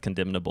in a less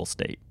condemnable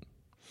state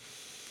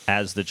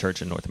as the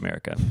church in North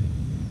America.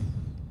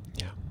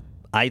 Yeah.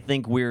 I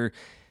think we're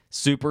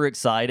super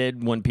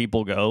excited when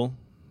people go.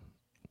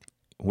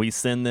 We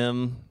send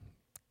them,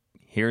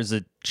 here's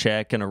a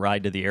check and a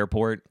ride to the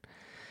airport.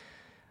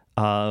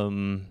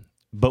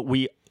 But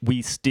we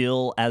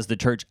still, as the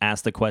church,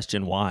 ask the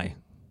question, why?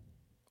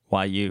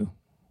 Why you?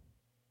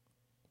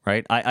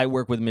 Right? I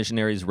work with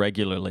missionaries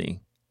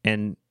regularly,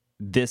 and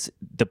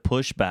the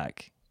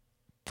pushback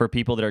for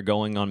people that are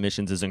going on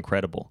missions is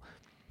incredible.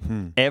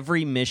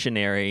 Every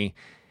missionary,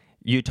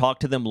 you talk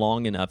to them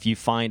long enough, you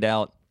find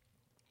out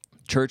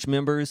church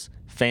members,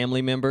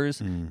 family members,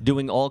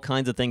 doing all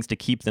kinds of things to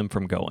keep them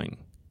from going,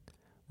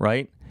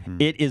 right?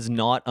 It is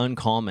not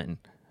uncommon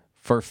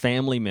for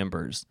family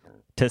members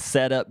to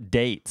set up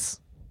dates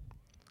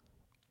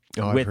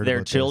Oh, I've with heard their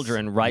about this.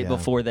 children right Yeah.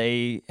 before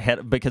they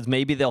head, because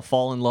maybe they'll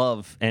fall in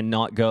love and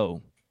not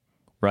go,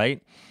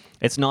 right?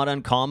 It's not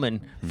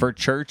uncommon for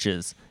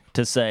churches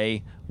to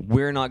say,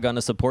 we're not going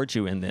to support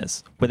you in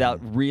this without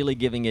really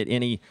giving it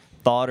any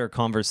thought or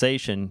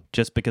conversation,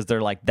 just because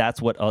they're like,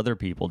 that's what other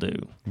people do.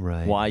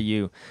 Right. Why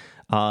you?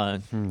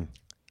 I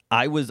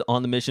was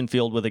on the mission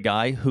field with a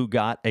guy who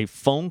got a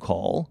phone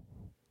call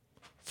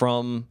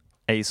from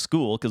a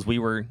school, because we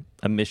were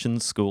a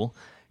missions school,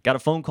 got a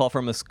phone call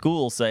from a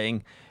school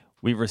saying,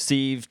 we've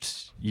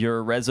received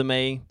your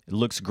resume. It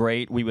looks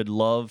great. We would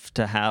love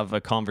to have a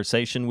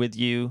conversation with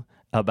you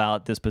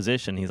about this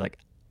position. He's like,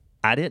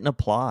 I didn't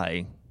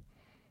apply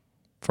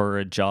for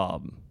a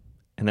job.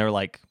 And they were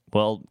like,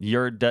 well,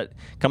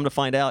 come to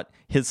find out,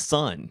 his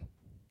son,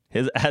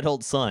 his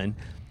adult son,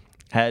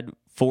 had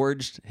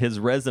forged his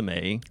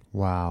resume.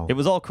 Wow. It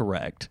was all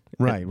correct.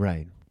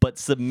 Right. But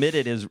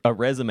submitted a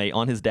resume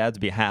on his dad's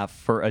behalf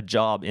for a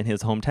job in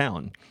his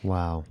hometown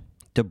Wow.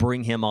 to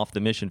bring him off the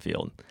mission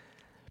field.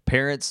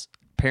 Parents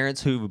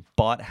who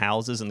bought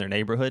houses in their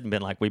neighborhood and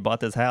been like, we bought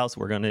this house,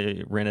 we're going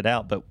to rent it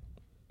out, but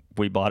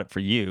we bought it for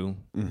you.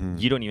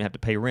 You don't even have to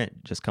pay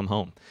rent. Just come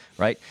home,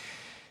 right?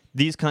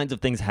 These kinds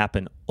of things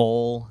happen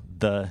all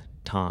the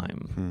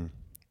time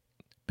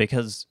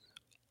because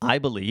I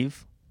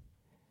believe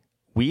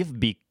we've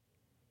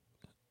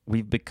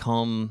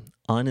become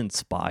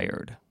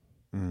uninspired.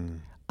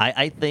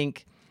 I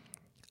think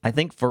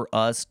for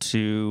us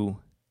to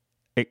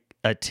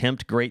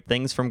attempt great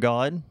things from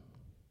God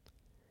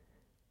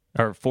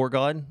or for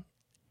God,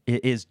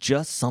 it is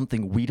just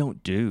something we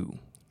don't do.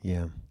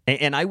 Yeah.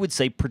 And I would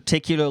say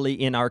particularly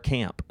in our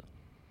camp.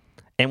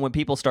 And when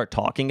people start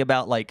talking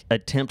about like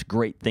attempt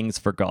great things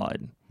for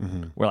God,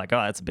 we're like,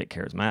 oh, that's a bit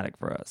charismatic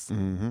for us,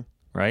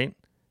 right?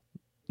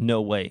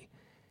 No way.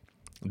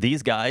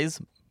 These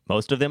guys,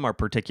 most of them are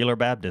particular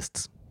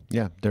Baptists.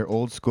 Yeah. They're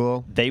old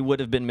school. They would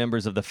have been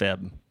members of the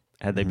FEB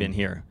had they been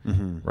here,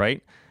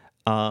 right?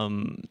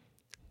 And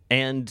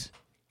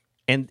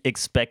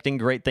expecting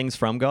great things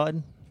from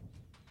God.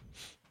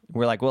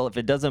 We're like, well, if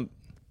it doesn't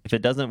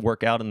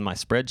work out in my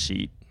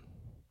spreadsheet,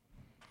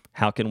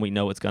 how can we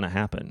know it's going to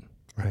happen?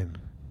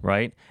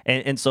 Right?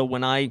 And so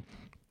when I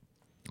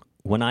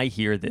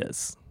hear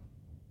this,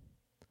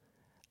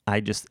 I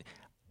just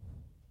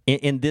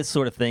in this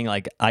sort of thing,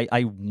 like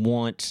I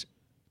want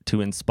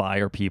to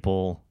inspire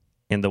people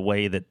in the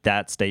way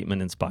that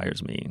statement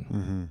inspires me.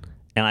 And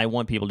I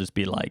want people to just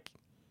be like,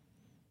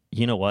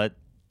 you know what?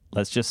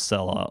 Let's just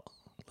sell out.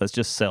 Let's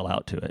just sell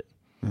out to it.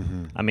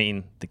 I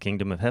mean, the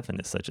kingdom of heaven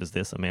is such as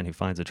this, a man who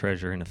finds a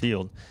treasure in a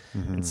field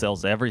and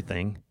sells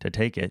everything to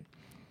take it.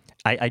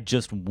 I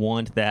just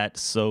want that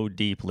so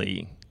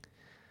deeply.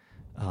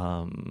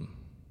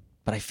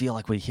 But I feel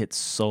like we hit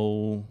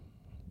so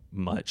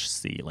much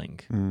ceiling.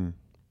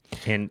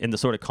 And in the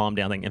sort of calm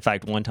down thing. In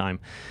fact, one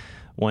time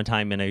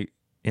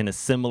in a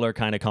similar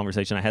kind of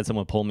conversation, I had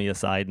someone pull me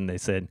aside and they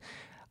said,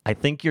 I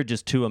think you're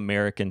just too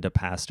American to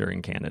pastor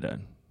in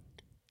Canada.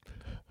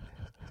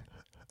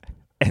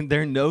 And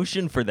their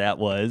notion for that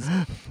was,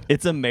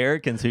 it's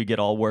Americans who get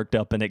all worked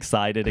up and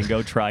excited and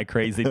go try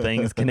crazy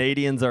things.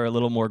 Canadians are a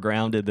little more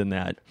grounded than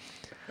that.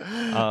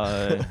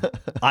 I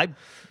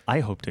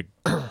hope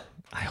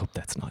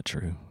that's not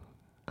true.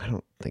 I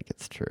don't think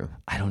it's true.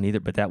 I don't either,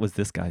 but that was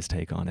this guy's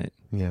take on it.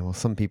 Yeah. Well,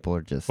 some people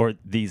are just. Or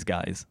these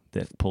guys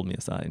that pulled me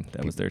aside.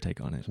 That was their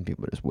take on it. Some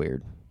people are just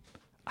weird.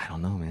 I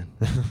don't know, man.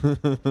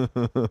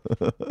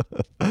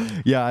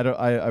 Yeah, I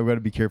got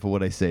to be careful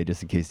what I say,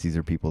 just in case these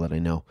are people that I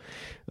know.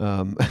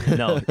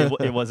 No,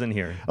 it wasn't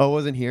here. Oh, it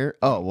wasn't here?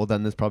 Oh, well,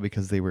 then that's probably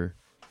because they were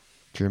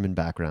German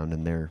background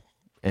and they're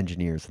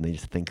engineers and they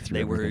just think through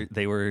everything.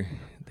 They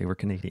were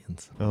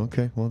Canadians. Oh,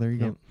 okay, well, there you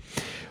go.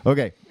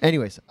 Okay,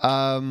 anyways,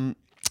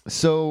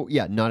 so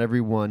yeah, not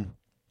everyone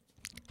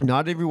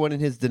in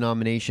his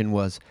denomination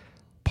was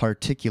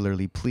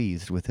particularly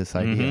pleased with this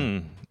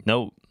idea.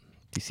 No,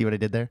 Do you see what I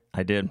did there?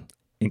 I did,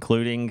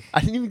 including. I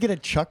didn't even get a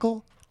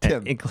chuckle.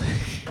 Tim,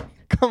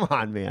 come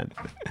on, man.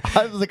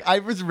 I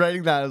was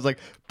writing that. I was like,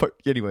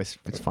 anyways,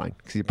 it's fine.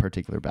 Because you're a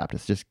particular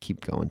Baptist. Just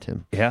keep going,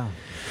 Tim. Yeah.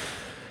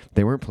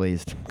 They weren't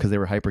pleased because they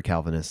were hyper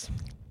Calvinists.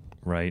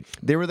 Right.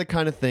 They were the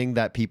kind of thing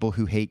that people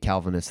who hate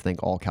Calvinists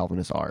think all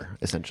Calvinists are,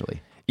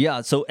 essentially.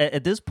 Yeah. So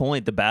at this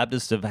point, the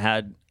Baptists have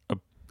had.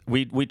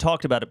 We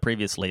talked about it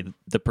previously.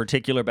 The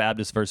particular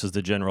Baptist versus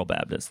the general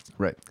Baptist.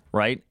 Right.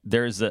 Right.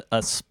 There's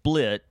a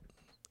split,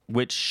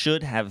 which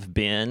should have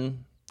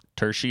been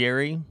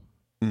tertiary.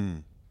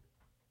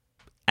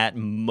 At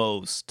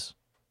most,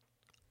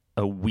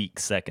 a weak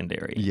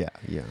secondary. Yeah.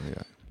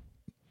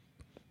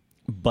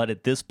 But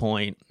at this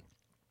point,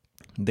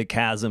 the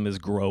chasm is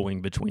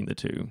growing between the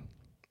two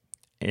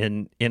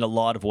in a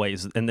lot of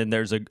ways. And then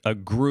there's a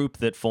group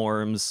that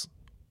forms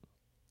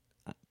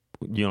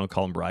you don't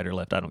call them right or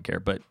left, I don't care,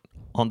 but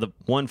on the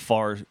one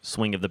far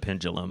swing of the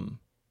pendulum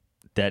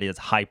that is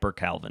hyper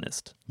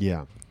Calvinist,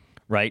 Yeah.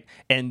 right?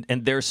 And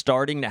they're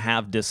starting to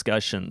have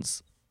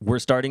discussions. We're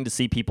starting to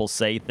see people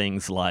say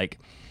things like,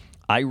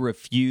 I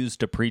refuse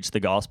to preach the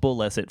gospel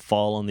lest it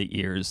fall on the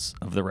ears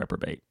of the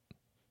reprobate,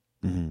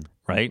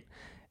 right?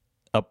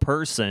 A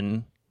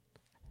person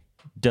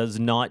does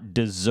not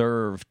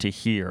deserve to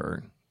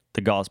hear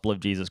the gospel of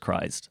Jesus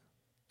Christ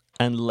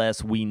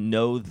unless we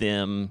know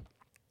them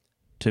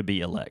to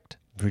be elect.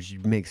 Which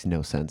makes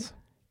no sense.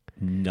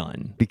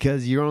 None.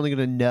 Because you're only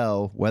going to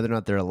know whether or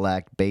not they're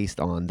elect based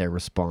on their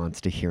response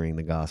to hearing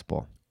the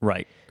gospel.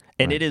 Right.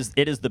 And Right.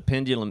 it is the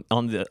pendulum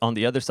on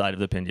the other side of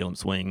the pendulum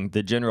swing.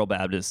 The General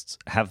Baptists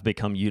have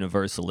become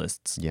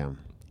universalists, Yeah.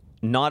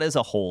 not as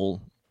a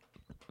whole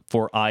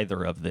for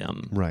either of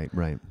them, Right,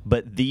 right,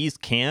 but these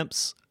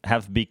camps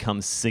have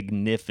become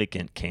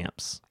significant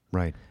camps.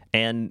 right.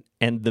 And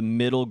the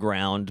middle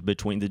ground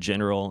between the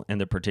General and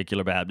the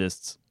Particular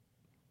Baptists,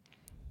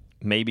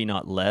 maybe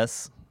not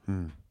less,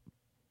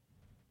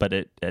 but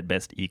at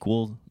best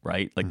equal,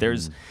 right? Like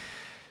there's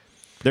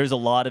a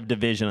lot of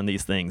division on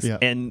these things. Yeah.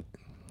 And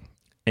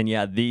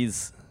yeah,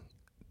 these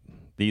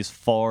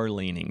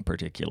far-leaning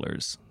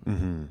particulars.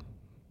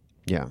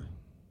 Yeah.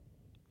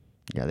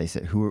 Yeah, they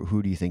said,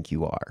 who do you think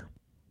you are?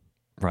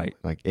 Right.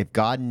 Like, if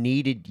God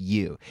needed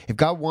you, if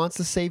God wants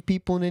to save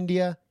people in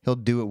India, he'll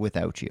do it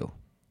without you.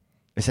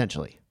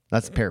 Essentially.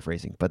 That's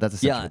paraphrasing, but that's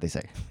essentially Yeah. what they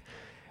say.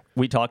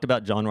 We talked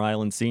about John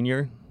Ryland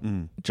Sr.,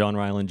 John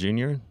Ryland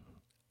Jr.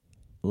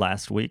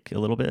 last week a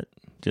little bit,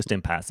 just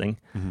in passing.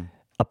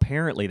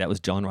 Apparently, that was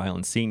John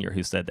Ryland Sr.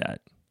 who said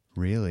that,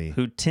 Really?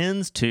 who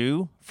tends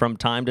to, from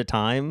time to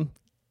time,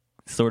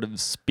 sort of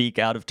speak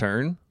out of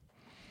turn.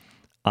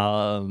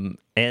 And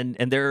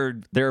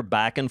there are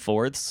back and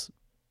forths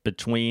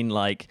between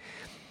like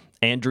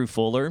Andrew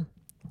Fuller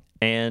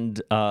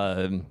and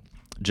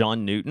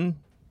John Newton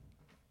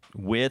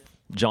with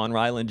John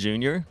Ryland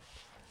Jr.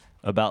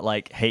 about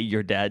like, hey,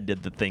 your dad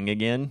did the thing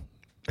again.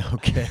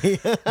 Okay.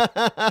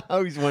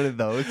 Oh, he's one of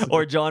those.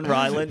 Or John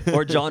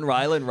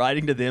Ryland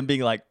writing to them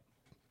being like,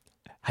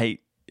 hey,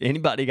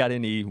 anybody got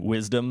any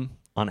wisdom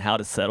on how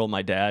to settle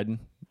my dad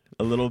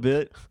a little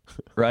bit?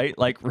 Right?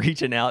 Like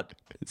reaching out.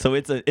 So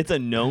it's a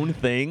known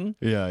thing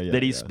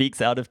that he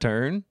speaks out of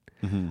turn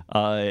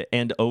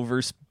and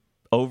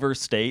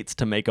overstates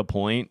to make a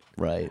point.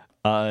 Right.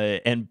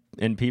 And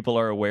people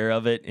are aware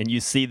of it. And you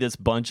see this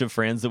bunch of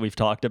friends that we've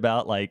talked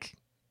about, like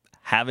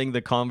having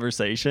the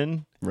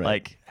conversation, Right.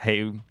 like,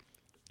 hey,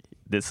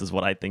 this is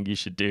what I think you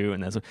should do.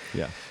 And that's what,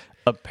 Yeah.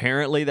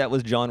 apparently that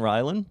was John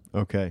Ryland,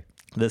 Okay.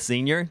 the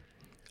senior.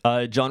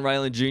 John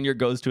Ryland Jr.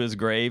 goes to his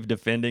grave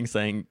defending,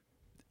 saying,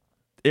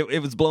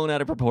 it was blown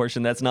out of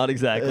proportion. That's not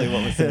exactly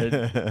what was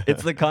said.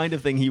 It's the kind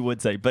of thing he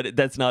would say, but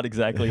that's not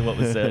exactly what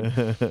was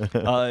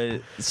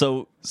said.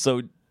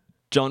 So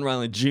John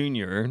Ryland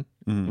Jr.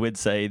 would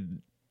say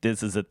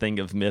this is a thing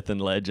of myth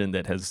and legend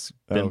that has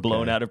been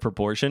blown out of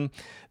proportion.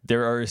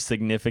 There are a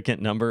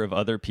significant number of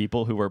other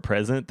people who were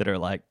present that are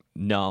like,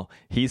 no,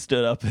 he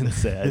stood up and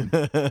said,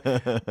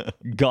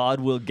 God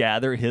will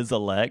gather his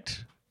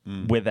elect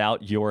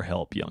without your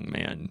help, young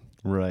man.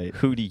 Right.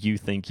 Who do you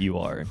think you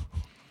are?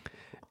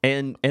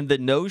 And the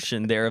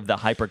notion there of the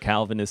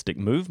hyper-Calvinistic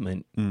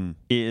movement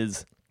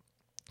is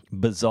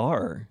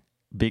bizarre,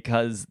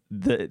 because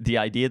the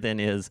idea then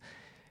is,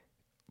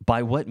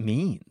 by what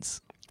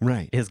means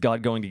Right. is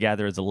God going to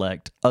gather his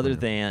elect other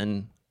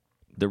than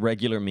the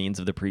regular means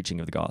of the preaching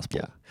of the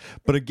gospel? Yeah.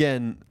 But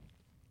again,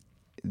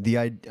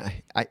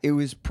 it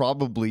was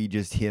probably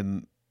just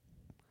him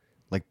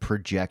like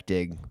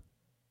projecting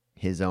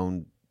his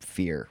own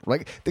fear,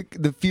 like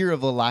the fear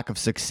of a lack of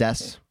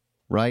success,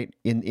 right?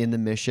 In the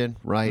mission,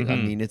 right? I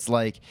mean, it's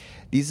like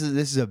this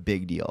is a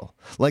big deal.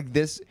 Like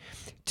this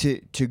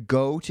to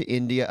go to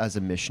India as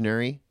a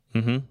missionary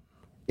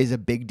is a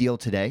big deal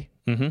today.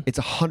 It's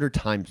 100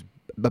 times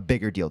a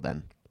bigger deal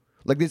then.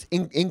 Like this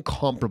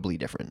incomparably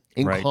different.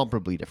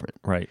 Incomparably different.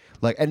 Right.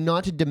 Like, and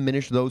not to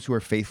diminish those who are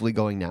faithfully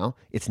going now,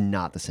 it's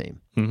not the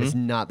same. It's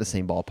not the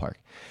same ballpark,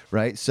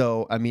 right?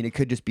 So, I mean, it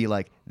could just be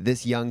like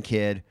this young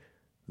kid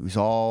who's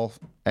all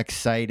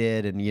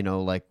excited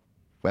and, like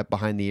wet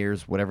behind the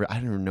ears, whatever. I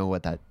don't even know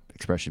what that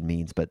expression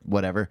means, but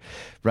whatever,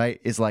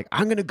 right? Is like,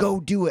 I'm going to go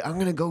do it. I'm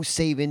going to go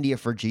save India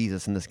for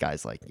Jesus. And this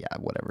guy's like, yeah,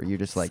 whatever. You're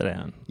just like, Sit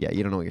down. Yeah,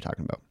 you don't know what you're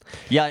talking about.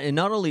 Yeah, and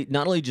not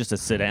only just to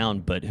sit down,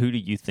 but who do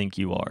you think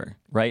you are?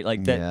 Right?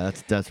 Like that. Yeah,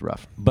 that's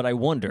rough. But I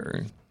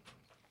wonder,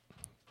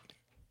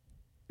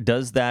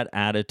 does that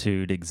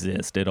attitude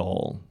exist at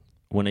all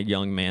when a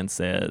young man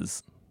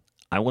says,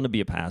 I want to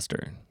be a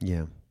pastor?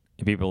 Yeah.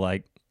 And people are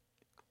like,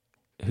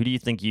 who do you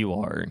think you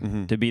are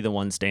to be the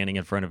one standing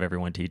in front of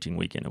everyone teaching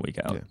week in and week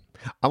out?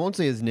 Yeah. I won't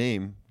say his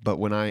name, but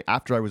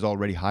after I was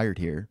already hired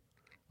here,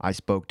 I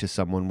spoke to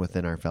someone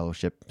within our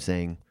fellowship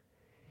saying,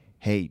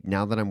 hey,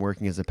 now that I'm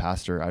working as a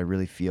pastor, I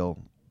really feel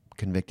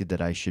convicted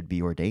that I should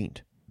be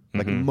ordained.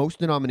 Like most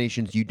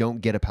denominations, you don't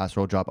get a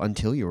pastoral job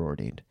until you're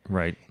ordained.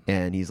 Right.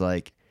 And he's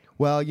like,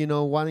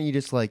 well, why don't you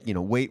just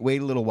wait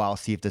a little while,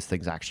 see if this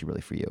thing's actually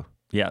really for you.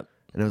 Yeah.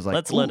 And I was like,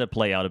 let's let it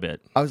play out a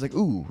bit. I was like,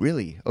 ooh,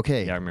 really?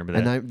 Okay. Yeah, I remember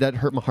that. And that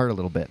hurt my heart a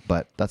little bit,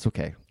 but that's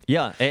okay.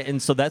 Yeah,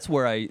 and so that's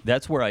where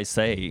I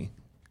say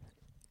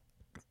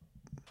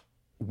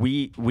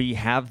we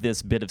have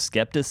this bit of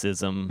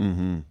skepticism.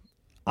 Mm-hmm.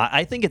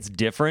 I think it's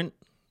different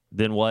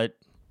than what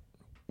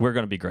we're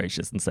going to be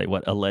gracious and say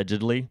what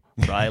allegedly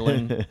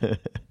Ryland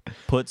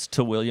puts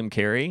to William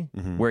Carey,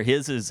 where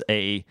his is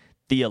a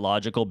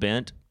theological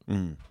bent.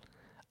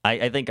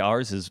 I think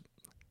ours is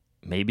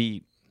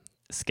maybe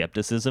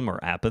skepticism or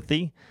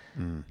apathy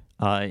in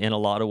a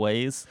lot of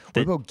ways.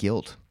 What about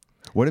guilt?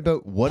 What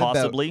about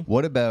Possibly.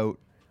 What about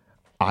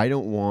I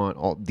don't want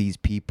all these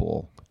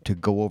people to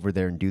go over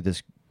there and do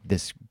this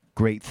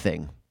great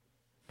thing,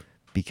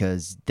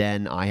 because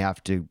then I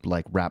have to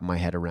wrap my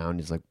head around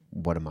is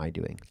what am I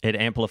doing? It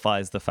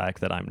amplifies the fact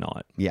that I'm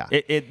not. Yeah.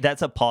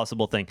 That's a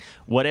possible thing.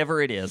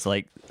 Whatever it is,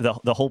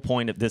 the whole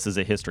point of this is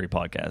a history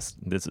podcast.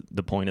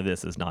 The point of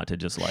this is not to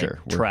just Sure,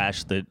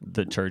 trash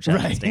the church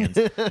as it stands.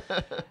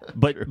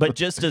 But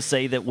just to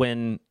say that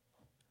when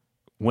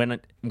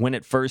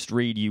it first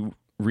you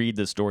read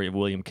the story of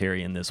William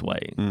Carey in this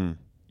way,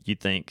 you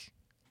think,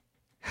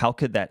 how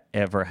could that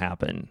ever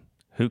happen?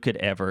 Who could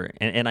ever?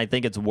 And I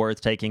think it's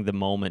worth taking the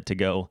moment to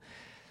go,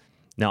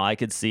 now I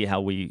could see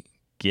how we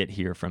get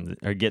there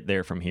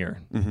from here.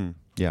 Mm-hmm.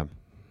 Yeah.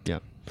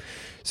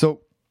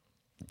 So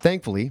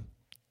thankfully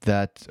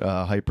that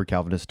hyper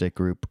Calvinistic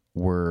group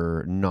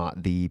were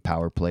not the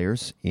power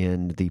players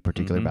in the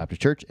particular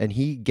Baptist church, and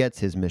he gets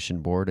his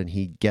mission board and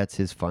he gets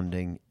his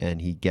funding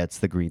and he gets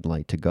the green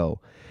light to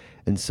go.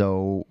 And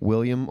so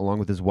William, along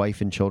with his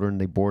wife and children,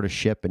 they board a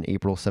ship in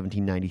April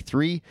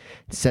 1793,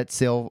 set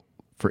sail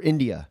for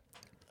India,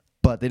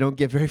 but they don't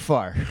get very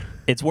far.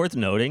 It's worth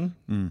noting,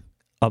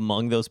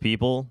 among those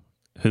people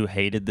who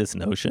hated this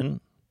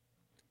notion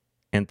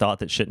and thought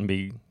that shouldn't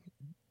be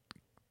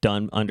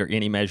done under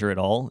any measure at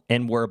all,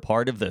 and were a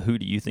part of the "Who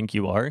do you think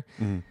you are?"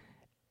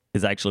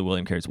 is actually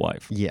William Carey's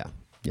wife. Yeah.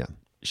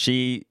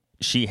 She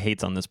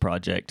hates on this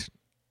project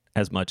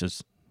as much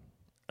as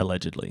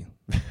allegedly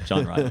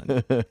John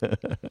Ryland.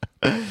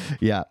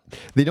 Yeah.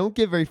 They don't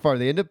get very far.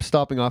 They end up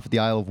stopping off at the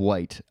Isle of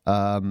Wight.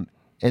 And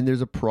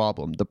there's a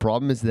problem. The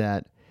problem is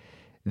that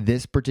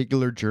this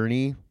particular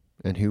journey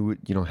and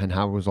and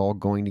how it was all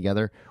going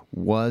together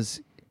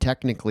was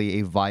technically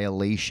a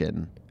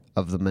violation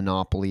of the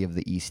monopoly of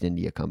the East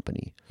India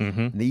Company.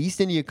 The East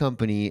India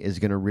Company is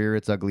going to rear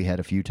its ugly head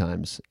a few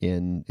times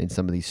in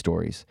some of these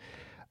stories.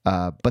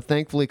 But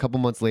thankfully, a couple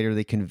months later,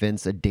 they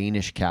convince a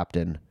Danish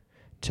captain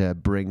to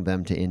bring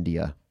them to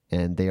India,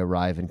 and they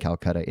arrive in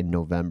Calcutta in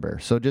November.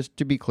 So just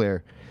to be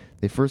clear,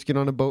 they first get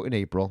on a boat in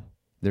April.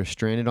 They're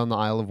stranded on the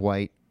Isle of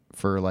Wight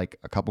for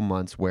a couple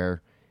months,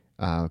 where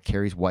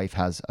Carey's wife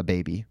has a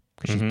baby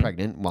because she's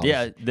pregnant. Well,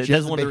 that's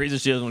one of the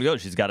reasons she doesn't want to go.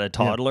 She's got a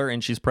toddler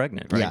and she's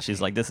pregnant, right? Yeah. She's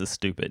like, this is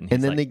stupid. And,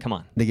 And then come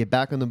on. They get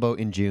back on the boat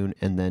in June,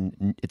 and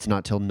then it's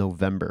not till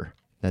November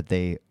that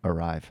they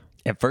arrive.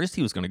 At first,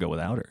 he was going to go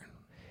without her.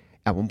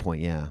 At one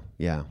point, yeah.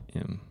 Yeah.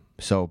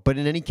 So, but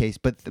in any case,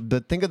 but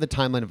think of the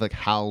timeline of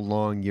how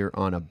long you're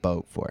on a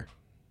boat for.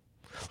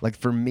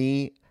 For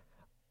me,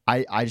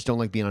 I just don't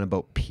like being on a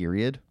boat,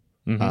 period.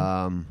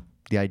 The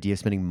idea of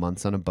spending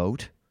months on a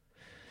boat.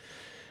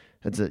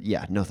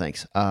 No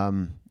thanks.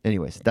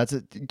 Anyways,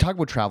 talk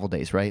about travel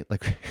days, right?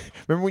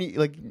 Remember when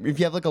you, if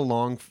you have a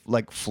long,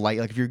 flight,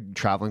 if you're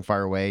traveling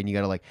far away and you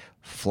got to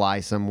fly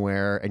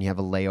somewhere and you have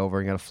a layover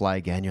and you got to fly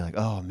again, you're like,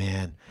 oh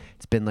man,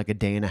 it's been a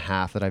day and a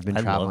half that I've been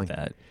traveling.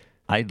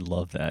 I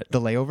love that. The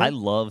layover? I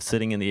love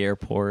sitting in the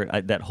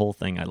airport. That whole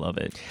thing, I love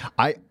it.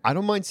 I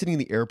don't mind sitting in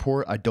the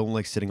airport. I don't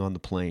like sitting on the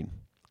plane.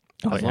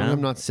 As long as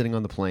I'm not sitting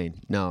on the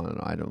plane. No,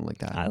 I don't like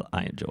that.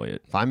 I enjoy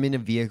it. If I'm in a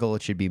vehicle,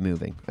 it should be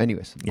moving.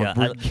 Anyways.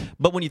 Yeah.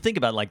 But when you think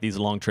about these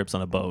long trips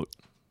on a boat,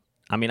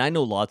 I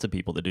know lots of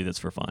people that do this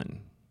for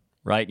fun,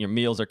 right? Your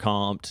meals are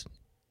comped.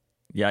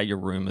 Yeah, your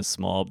room is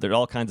small. There are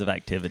all kinds of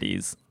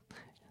activities.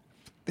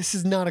 This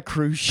is not a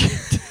cruise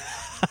ship.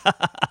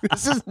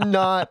 This is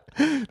not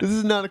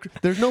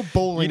there's no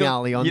bowling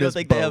alley on this boat. You don't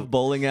think they have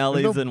bowling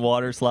alleys and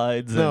water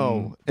slides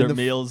and their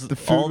meals,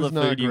 all the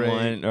food you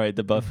want, right?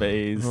 The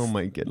buffets. Oh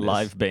my goodness.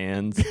 Live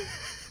bands.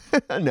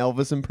 An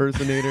Elvis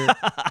impersonator.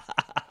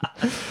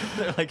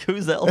 They're like,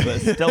 who's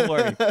Elvis? Don't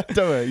worry.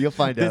 Don't worry, you'll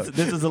find out.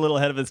 This is a little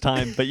ahead of its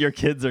time, but your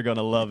kids are going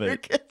to love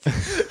it.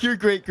 Your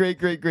great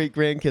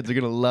grandkids are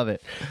going to love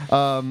it.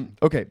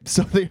 Okay,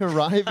 so they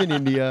arrive in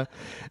India,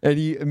 and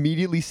he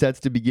immediately sets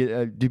to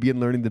begin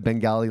learning the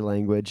Bengali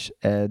language.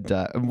 And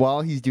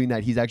while he's doing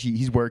that,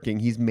 he's working.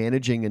 He's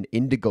managing an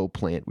indigo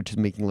plant, which is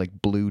making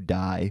blue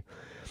dye.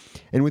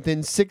 And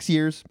within 6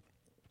 years,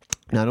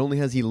 not only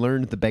has he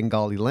learned the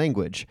Bengali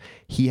language,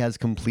 he has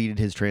completed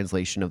his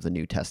translation of the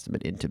New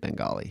Testament into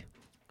Bengali.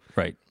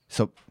 Right.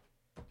 So,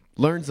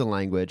 learns the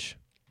language,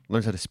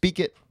 learns how to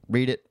speak it,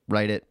 read it,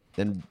 write it,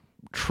 then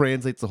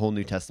translates the whole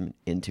New Testament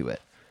into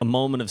it. A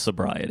moment of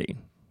sobriety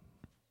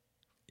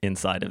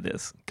inside of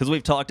this. Because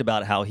we've talked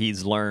about how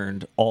he's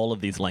learned all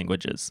of these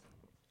languages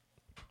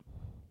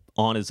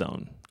on his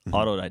own,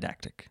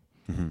 autodidactic.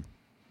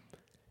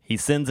 He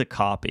sends a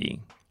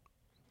copy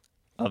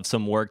of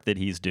some work that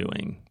he's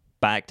doing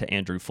back to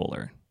Andrew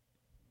Fuller,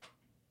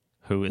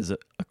 who is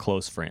a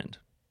close friend.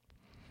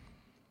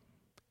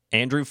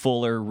 Andrew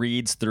Fuller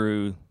reads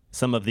through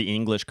some of the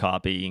English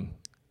copy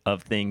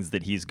of things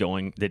that he's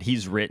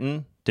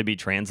written to be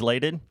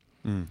translated.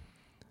 And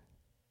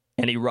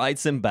he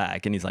writes him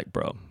back and he's like,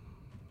 bro,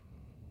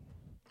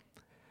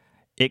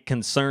 it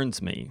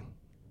concerns me,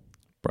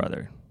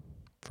 brother,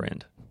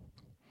 friend,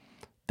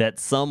 that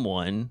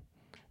someone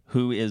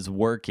who is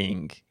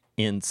working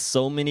in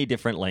so many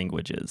different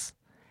languages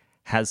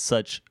has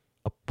such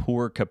a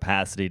poor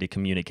capacity to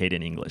communicate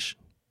in English.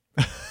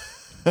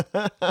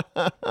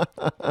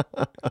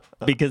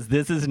 Because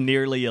this is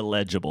nearly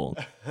illegible,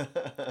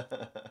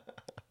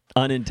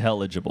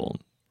 unintelligible.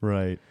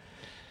 Right.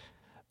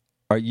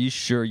 Are you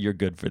sure you're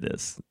good for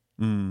this?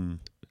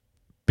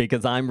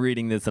 Because I'm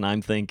reading this and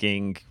I'm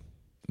thinking,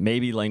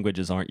 maybe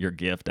languages aren't your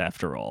gift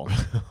after all.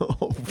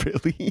 Oh,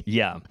 really?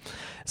 Yeah.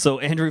 So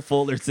Andrew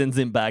Fuller sends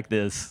him back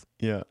this.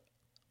 Yeah.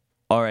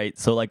 All right.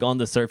 So like on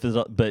the surface,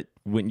 but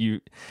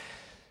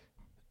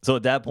so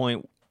at that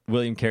point,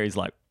 William Carey's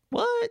like,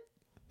 what?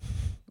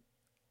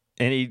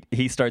 And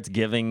he starts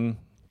giving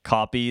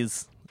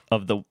copies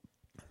of the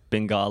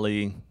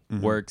Bengali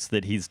works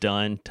that he's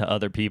done to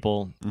other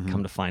people.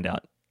 Come to find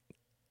out,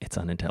 it's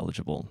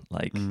unintelligible.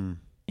 Like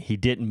he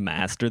didn't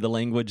master the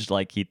language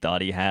like he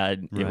thought he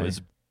had. Right. It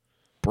was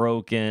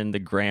broken, the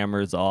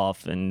grammar's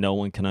off, and no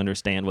one can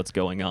understand what's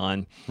going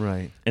on.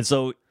 Right. And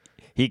so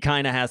he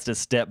kind of has to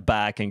step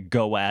back and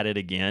go at it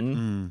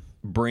again,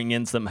 bring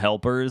in some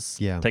helpers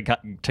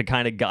to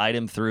kind of guide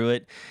him through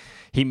it.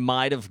 He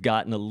might have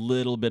gotten a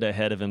little bit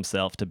ahead of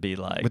himself to be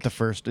like, With the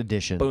first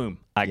edition. boom,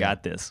 I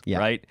got this, Yeah.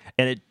 right?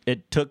 And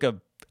it took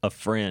a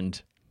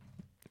friend,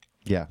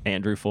 Yeah.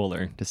 Andrew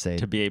Fuller, To say,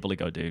 to be able to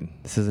go, dude,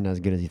 this isn't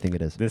as good as you think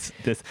it is. this,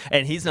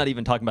 and he's not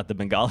even talking about the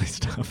Bengali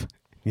stuff,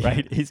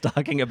 right? He's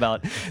talking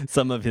about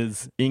some of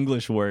his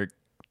English work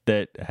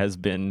that has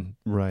been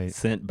Right.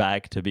 sent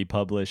back to be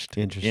published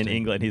in Interesting.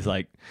 England. He's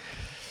like,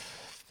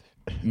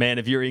 man,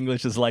 if your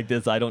English is like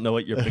this, I don't know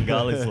what your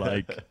Bengali's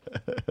like.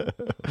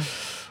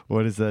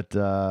 What is that?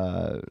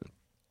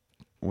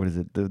 What is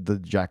it? The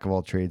jack of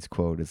all trades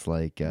quote is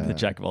like The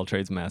jack of all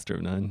trades, master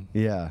of none.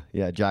 yeah,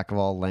 jack of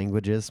all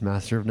languages,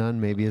 master of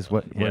none. Maybe is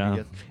what Yeah. he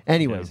gets.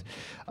 Anyways,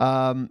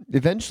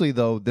 eventually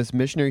though, this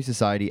missionary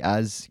society,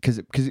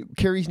 because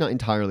Carey's not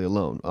entirely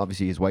alone.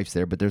 Obviously, his wife's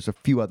there, but there's a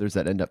few others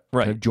that end up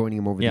kind of joining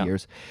him over the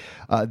years.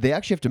 They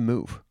actually have to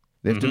move.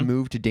 They have to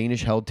move to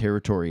Danish-held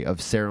territory of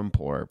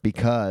Serampore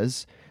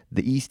because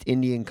the East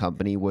Indian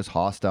Company was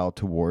hostile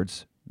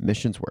towards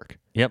missions work.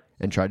 Yep.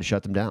 And tried to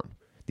shut them down.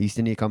 The East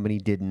India Company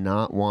did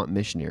not want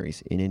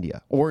missionaries in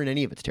India or in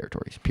any of its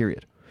territories,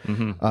 period.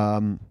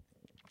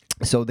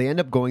 So they end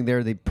up going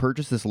there. They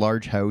purchase this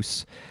large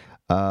house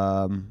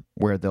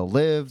where they'll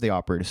live. They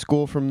operate a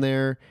school from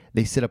there.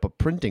 They set up a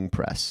printing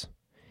press,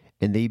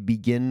 and they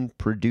begin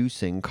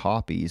producing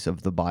copies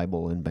of the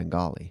Bible in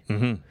Bengali.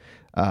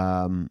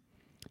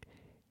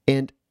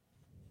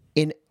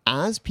 And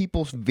as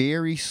people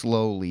very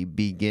slowly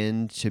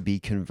begin to be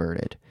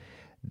converted,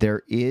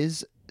 there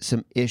is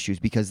some issues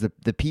because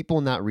the people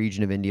in that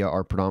region of India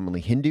are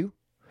predominantly Hindu,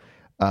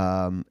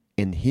 and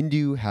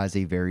Hindu has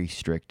a very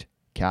strict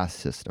caste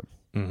system.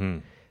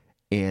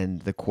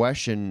 And the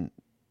question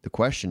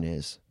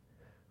is,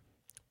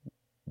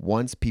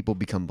 once people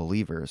become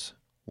believers,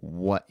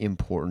 what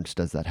importance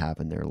does that have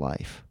in their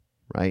life,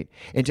 right?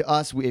 And to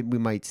us, we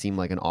might seem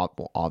like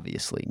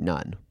obviously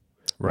none.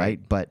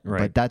 Right. But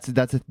that's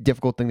a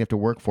difficult thing they have to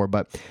work for.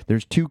 But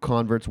there's two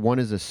converts. One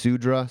is a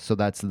Sudra, so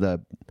that's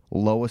the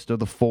lowest of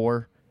the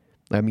four.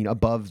 I mean,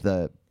 above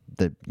the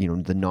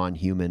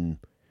non-human,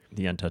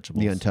 The Untouchables.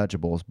 the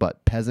untouchables.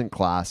 But peasant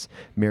class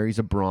marries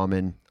a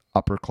Brahmin,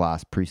 upper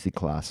class, priestly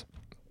class.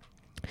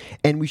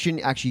 And we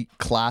shouldn't actually,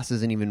 class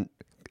isn't even,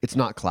 it's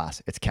not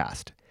class, it's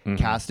caste.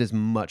 Caste is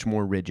much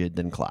more rigid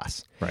than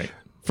class. Right.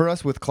 For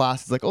us with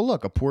class, it's like, oh,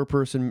 look, a poor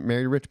person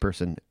married a rich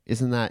person.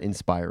 Isn't that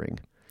inspiring?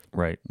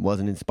 Right.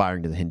 Wasn't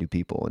inspiring to the Hindu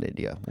people in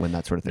India when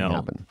that sort of thing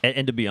happened.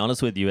 And to be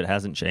honest with you, it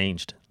hasn't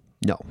changed.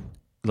 No.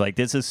 Like,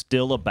 this is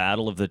still a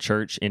battle of the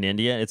church in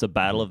India. It's a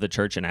battle of the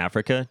church in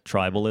Africa.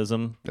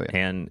 Tribalism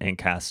and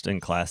caste and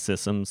class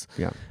systems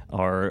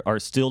are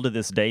still to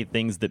this day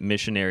things that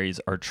missionaries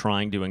are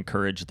trying to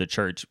encourage the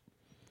church.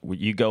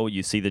 You go,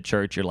 you see the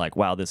church, you're like,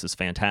 wow, this is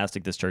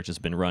fantastic. This church has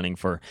been running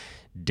for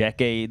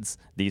decades.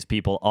 These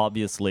people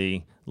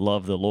obviously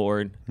love the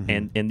Lord.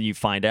 And you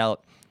find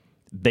out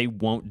they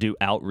won't do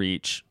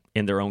outreach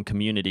in their own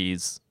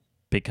communities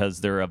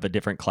because they're of a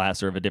different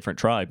class or of a different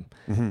tribe.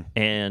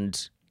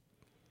 And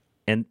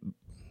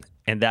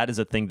that is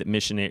a thing that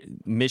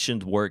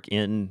missions work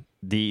in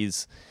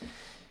these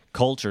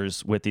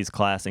cultures with these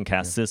class and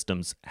caste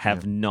systems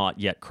have not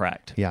yet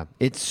cracked. Yeah.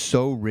 It's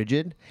so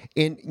rigid.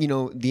 And,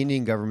 the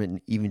Indian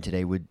government, even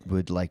today,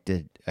 would like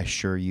to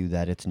assure you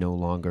that it's no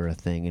longer a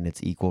thing and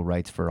it's equal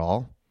rights for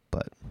all.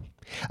 But,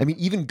 I mean,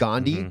 even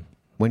Gandhi,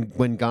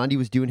 when Gandhi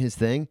was doing his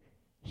thing,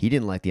 He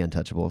didn't like the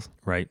Untouchables.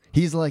 Right.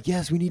 He's like,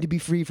 yes, we need to be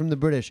free from the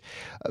British.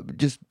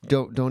 Just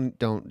don't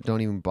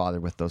even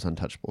bother with those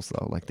Untouchables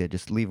though. Like they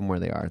just leave them where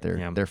they are.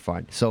 They're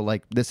fine. So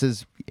like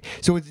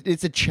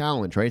it's a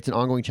challenge, right? It's an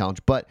ongoing challenge.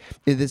 But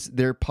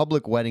their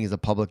public wedding is a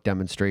public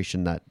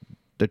demonstration that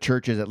the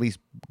church is at least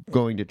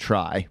going to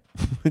try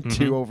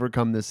to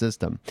overcome the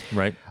system.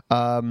 Right.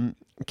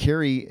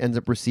 Carey ends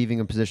up receiving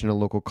a position at a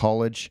local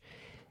college,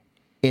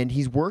 and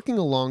he's working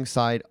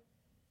alongside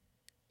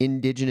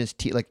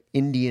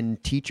Indian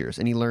teachers,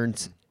 and he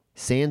learns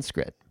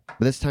Sanskrit.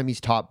 But this time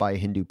he's taught by a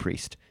Hindu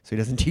priest, so he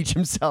doesn't teach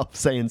himself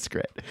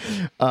Sanskrit.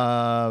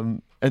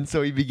 And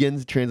so he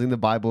begins translating the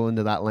Bible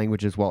into that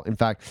language as well. In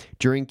fact,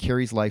 during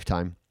Carey's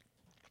lifetime,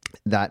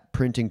 that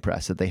printing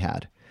press that they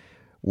had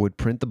would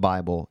print the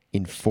Bible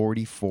in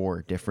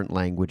 44 different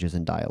languages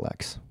and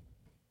dialects.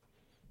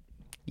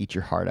 Eat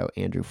your heart out,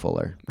 Andrew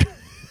Fuller.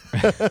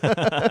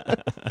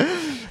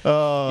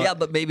 Yeah,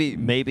 but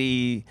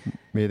maybe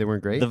they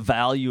weren't great. the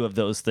value of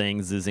those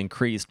things is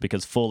increased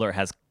because Fuller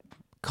has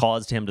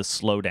caused him to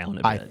slow down a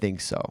bit. I think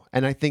so.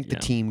 And I think the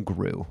team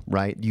grew,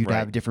 right? You'd Right.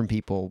 have different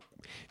people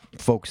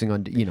focusing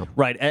on,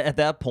 Right. At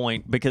that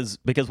point, because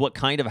what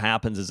kind of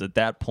happens is at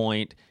that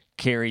point,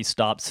 Carey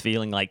stops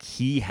feeling like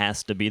he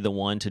has to be the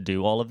one to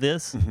do all of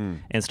this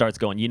and starts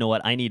going, you know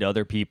what? I need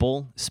other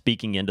people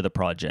speaking into the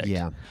project.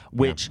 Yeah.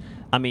 Which,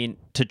 I mean,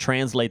 to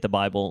translate the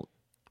Bible,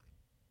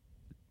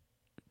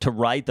 to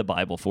write the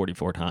Bible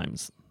 44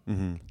 times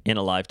in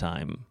a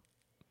lifetime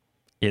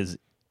is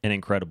an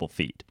incredible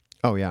feat.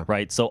 Oh, yeah.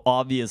 Right. So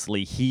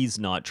obviously he's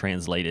not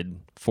translated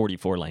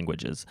 44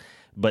 languages,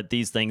 but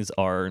these things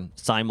are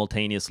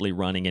simultaneously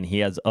running and he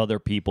has other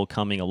people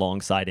coming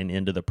alongside and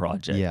into the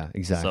project. Yeah,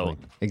 exactly. So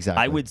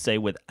Exactly. I would say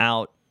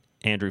without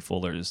Andrew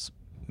Fuller's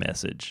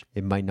message,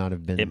 It might not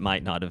have been. it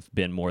might not have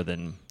been more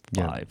than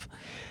Yeah. 5.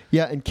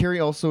 Yeah, and Carey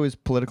also is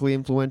politically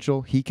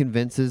influential. He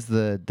convinces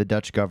the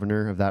Dutch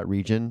governor of that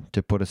region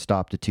to put a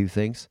stop to two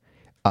things: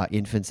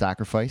 infant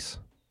sacrifice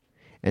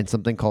and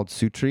something called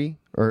sutri.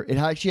 Or it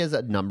actually has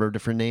a number of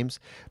different names,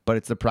 but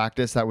it's the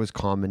practice that was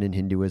common in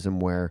Hinduism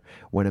where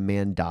when a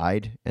man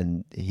died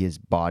and his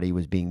body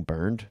was being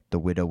burned, the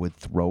widow would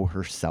throw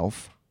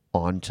herself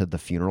onto the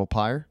funeral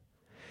pyre.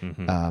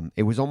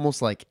 It was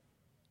almost like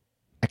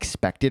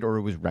expected, or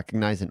it was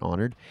recognized and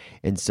honored.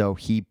 And so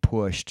he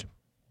pushed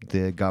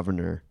the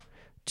governor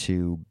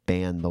to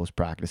ban those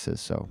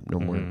practices. So no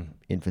more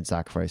infant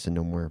sacrifice and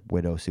no more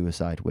widow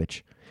suicide,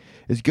 which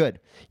is good.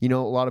 A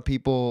lot of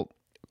people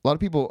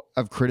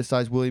have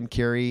criticized William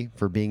Carey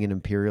for being an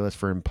imperialist,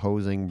 for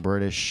imposing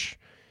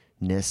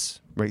Britishness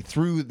right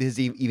through his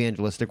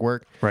evangelistic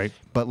work. Right.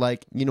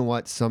 But you know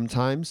what?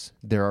 Sometimes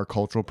there are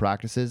cultural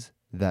practices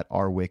that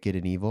are wicked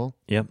and evil.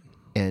 Yep.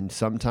 And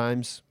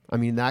sometimes, I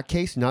mean, in that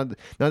case, not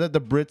that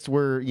the Brits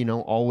were,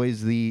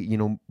 always the,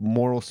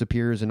 moral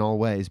superiors in all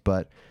ways,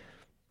 but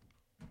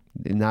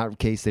in that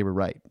case, they were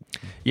right.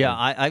 Yeah,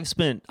 I've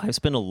spent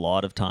a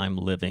lot of time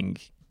living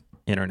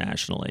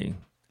internationally,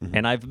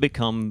 and I've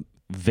become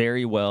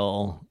very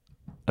well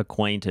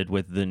acquainted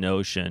with the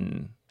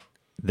notion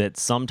that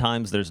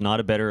sometimes there's not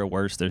a better or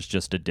worse, there's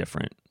just a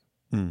different.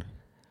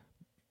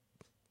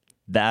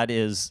 That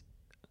is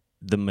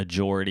the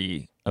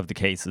majority of the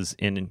cases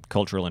in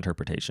cultural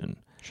interpretation.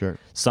 Sure.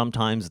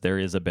 Sometimes there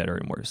is a better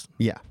and worse.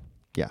 Yeah.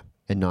 Yeah.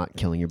 And not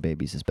killing your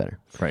babies is better.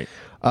 Right.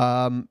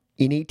 In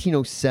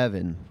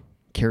 1807,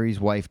 Carey's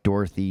wife,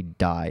 Dorothy,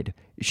 died.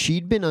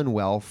 She'd been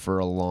unwell for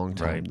a long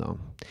time, Right. though.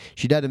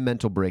 She'd had a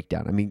mental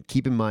breakdown. I mean,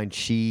 keep in mind,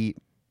 she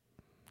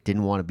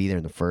didn't want to be there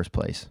in the first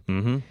place.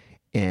 Mm-hmm.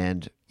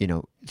 And,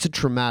 it's a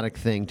traumatic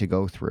thing to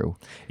go through.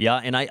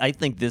 Yeah, and I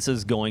think this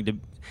is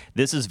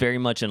very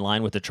much in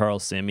line with the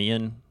Charles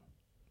Simeon.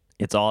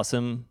 It's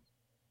awesome,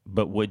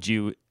 but would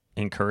you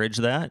encourage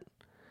that?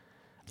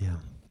 Yeah.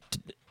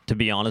 To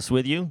be honest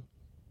with you,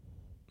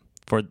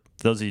 for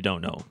those of you who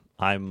don't know,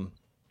 I'm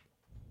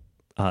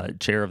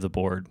chair of the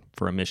board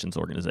for a missions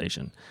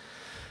organization.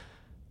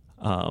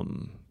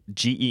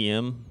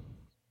 GEM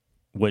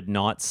would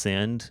not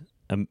send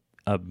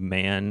a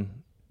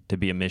man to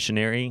be a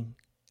missionary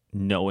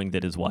knowing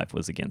that his wife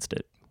was against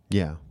it.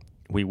 Yeah.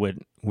 We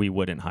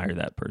wouldn't hire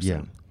that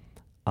person.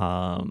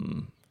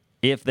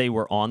 If they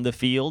were on the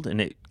field and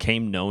it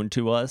came known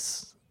to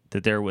us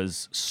that there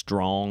was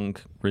strong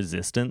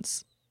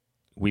resistance,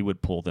 we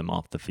would pull them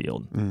off the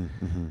field.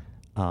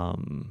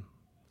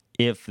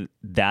 If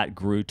that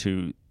grew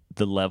to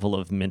the level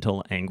of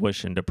mental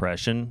anguish and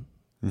depression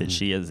that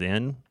she is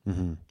in,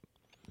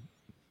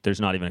 there's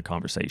not even a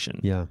conversation.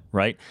 Yeah.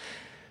 Right?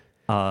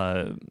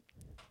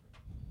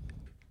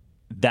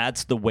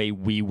 That's the way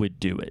we would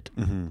do it.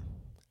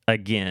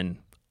 Again,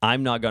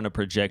 I'm not going to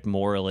project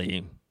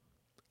morally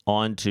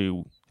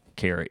onto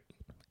Carey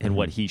and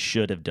what he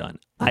should have done.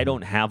 I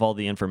don't have all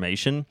the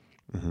information.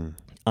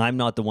 I'm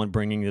not the one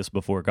bringing this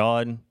before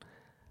God.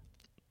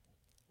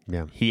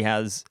 Yeah. He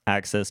has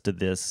access to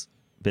this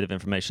bit of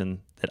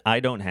information that I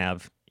don't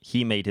have.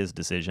 He made his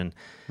decision.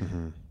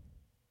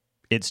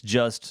 It's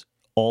just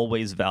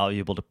always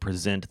valuable to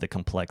present the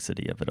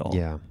complexity of it all.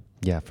 Yeah.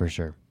 Yeah, for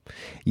sure.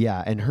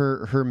 Yeah, and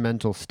her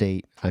mental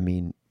state, I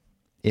mean,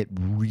 it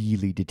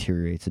really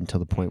deteriorates until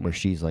the point where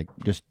she's like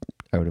just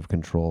out of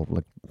control,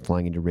 like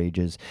flying into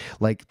rages.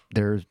 Like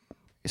there's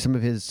some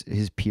of his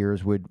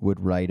peers would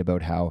write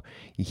about how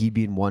he'd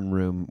be in one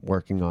room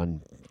working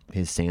on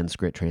his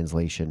Sanskrit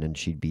translation, and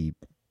she'd be,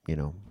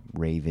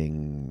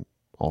 raving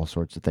all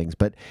sorts of things.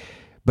 But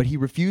he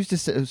refused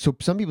to. So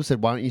some people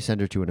said, "Why don't you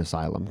send her to an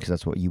asylum?" Because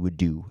that's what you would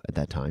do at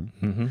that time.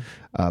 Mm-hmm.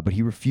 But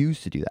he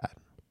refused to do that.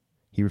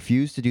 He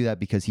refused to do that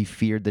because he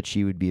feared that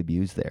she would be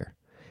abused there.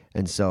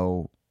 And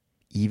so,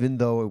 even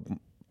though it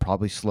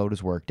probably slowed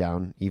his work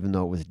down, even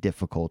though it was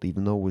difficult,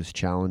 even though it was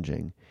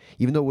challenging,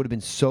 even though it would have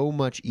been so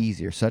much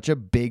easier, such a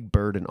big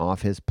burden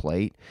off his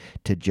plate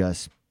to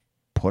just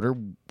put her,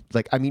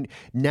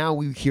 now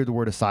we hear the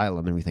word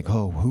asylum and we think,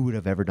 oh, who would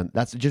have ever done?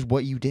 That's just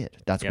what you did.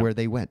 That's where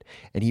they went.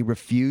 And he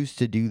refused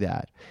to do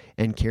that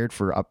and cared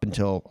for her up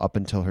until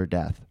her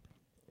death.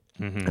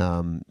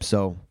 Mm-hmm.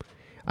 So,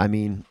 I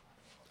mean,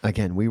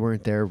 again, we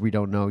weren't there. We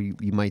don't know. You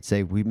might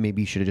say we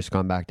maybe should have just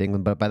gone back to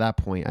England, but by that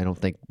point, I don't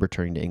think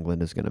returning to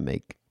England is going to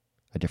make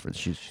a difference.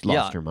 She's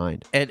lost her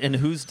mind. And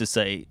who's to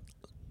say?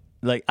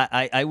 Like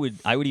I would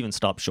even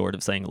stop short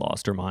of saying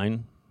lost her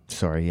mind.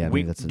 Sorry, yeah,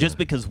 that's just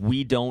because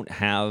we don't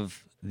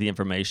have the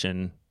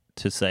information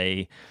to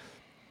say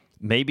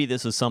maybe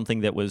this is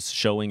something that was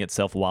showing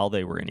itself while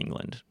they were in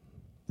England,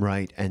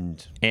 right?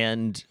 And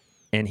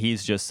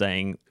he's just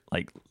saying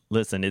like,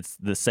 listen, it's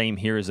the same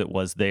here as it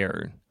was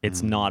there.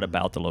 It's not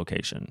about the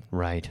location.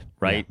 Right.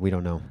 Right? Yeah, we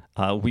don't know.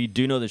 We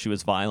do know that she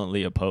was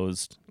violently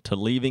opposed to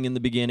leaving in the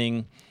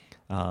beginning.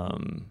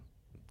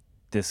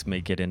 This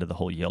may get into the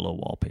whole yellow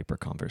wallpaper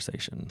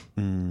conversation.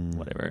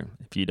 Whatever.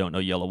 If you don't know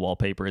yellow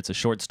wallpaper, it's a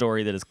short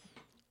story that is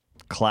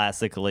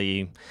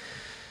classically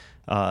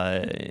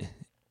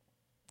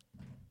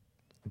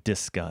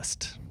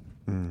discussed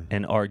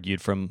and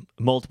argued from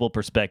multiple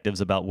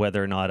perspectives about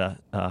whether or not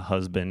a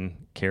husband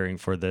caring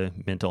for the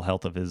mental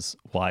health of his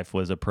wife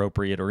was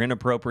appropriate or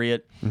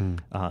inappropriate.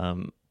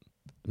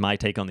 My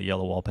take on the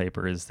yellow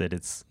wallpaper is that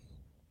it's,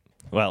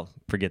 well,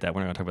 forget that.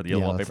 We're not going to talk about the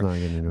yellow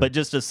wallpaper. But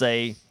just to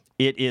say,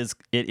 it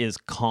is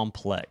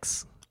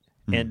complex.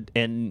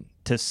 And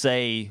to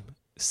say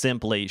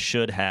simply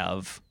should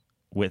have,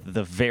 with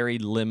the very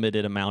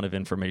limited amount of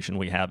information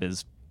we have,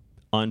 is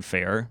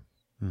unfair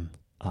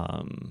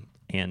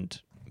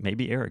and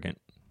maybe arrogant.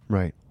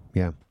 Right.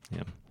 Yeah.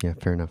 Yeah,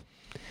 fair enough.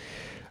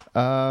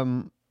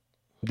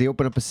 They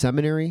open up a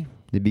seminary.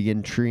 They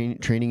begin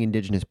training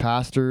Indigenous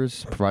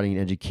pastors, providing an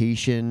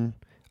education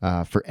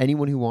for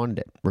anyone who wanted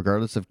it,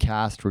 regardless of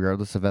caste,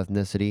 regardless of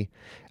ethnicity.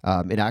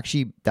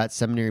 That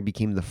seminary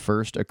became the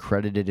first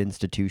accredited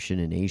institution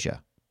in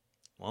Asia.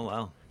 Oh,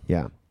 wow.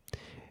 Yeah.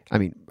 I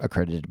mean,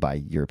 accredited by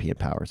European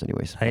powers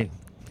anyways. Hey,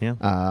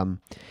 yeah.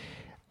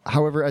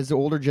 However, as the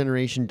older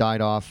generation died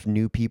off,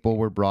 new people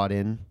were brought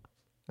in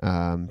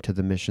to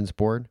the missions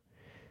board.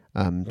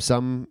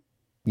 Some,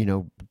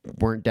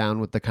 weren't down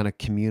with the kind of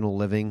communal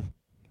living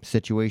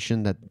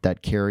situation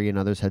that Carrie and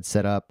others had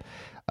set up.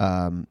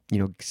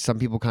 Some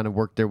people kind of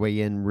worked their way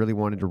in, really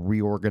wanted to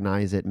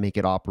reorganize it, make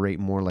it operate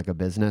more like a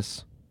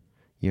business.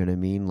 You know what I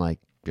mean? Like,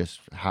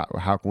 just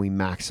how can we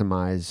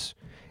maximize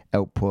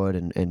output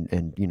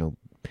and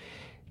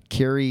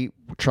Carrie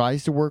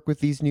tries to work with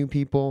these new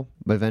people,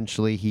 but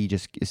eventually he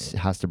just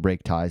has to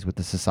break ties with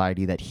the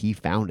society that he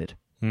founded.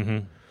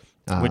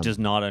 Which is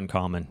not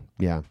uncommon.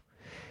 Yeah.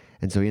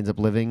 And so he ends up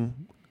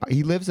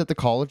he lives at the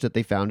college that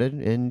they founded,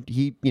 and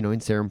he, in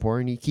Serampore,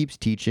 and he keeps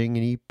teaching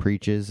and he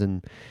preaches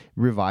and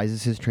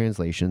revises his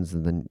translations,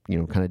 and then,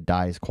 kind of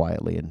dies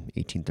quietly in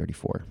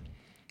 1834.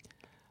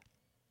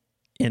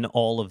 In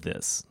all of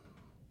this,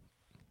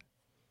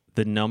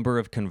 the number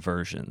of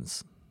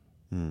conversions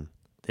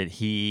that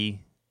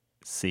he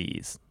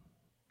sees,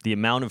 the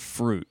amount of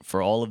fruit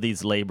for all of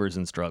these labors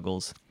and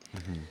struggles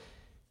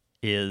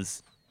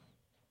is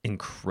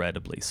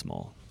incredibly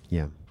small.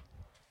 Yeah.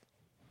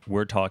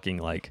 We're talking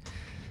like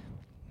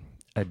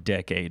a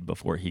decade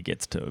before he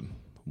gets to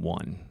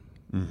one.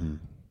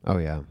 Oh,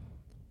 yeah.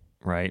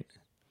 Right?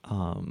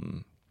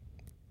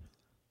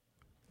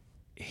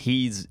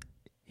 He's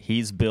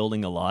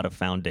building a lot of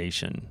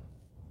foundation.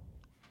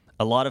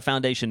 A lot of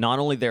foundation, not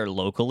only there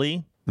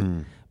locally,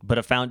 but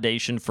a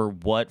foundation for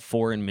what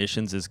foreign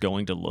missions is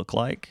going to look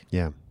like.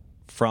 Yeah.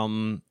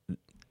 From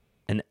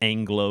an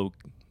Anglo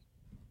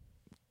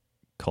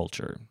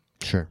culture.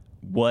 Sure.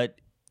 What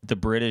the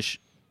British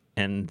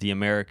and the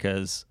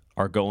Americas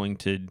are going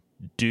to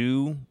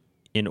do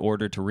in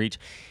order to reach.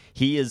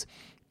 He is,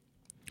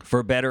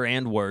 for better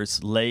and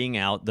worse, laying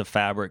out the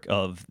fabric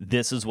of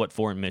this is what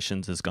foreign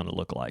missions is going to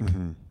look like.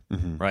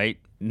 Right?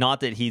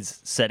 Not that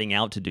he's setting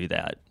out to do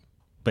that,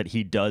 but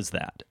he does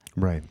that.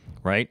 Right.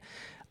 Right?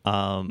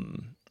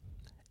 And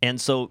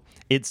so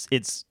it's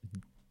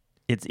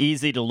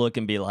easy to look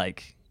and be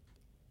like,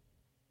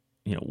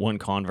 one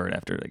convert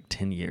after like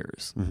 10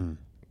 years.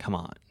 Come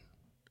on.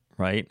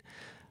 Right?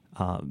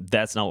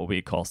 That's not what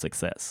we call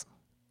success.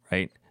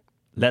 Right?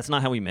 That's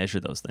not how we measure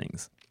those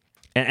things.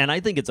 And I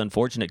think it's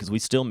unfortunate because we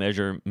still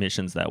measure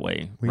missions that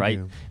way, We right?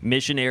 do.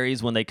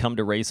 Missionaries, when they come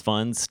to raise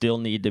funds, still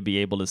need to be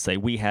able to say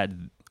we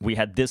had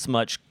this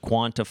much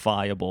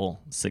quantifiable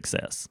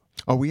success.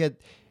 Oh,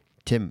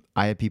 Tim,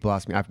 I had people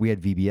ask me, we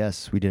had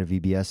VBS. We did a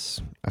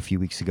VBS a few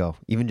weeks ago.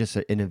 Even just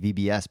in a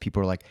VBS,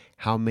 people are like,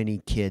 how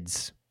many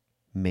kids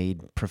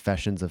made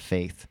professions of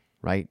faith,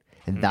 right?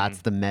 And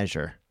that's the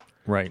measure.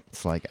 Right.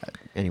 It's like,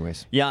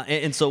 anyways. Yeah,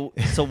 and so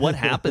what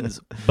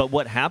happens? But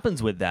what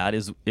happens with that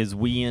is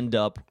we end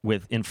up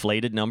with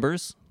inflated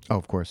numbers. Oh,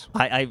 of course.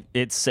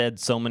 It's said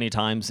so many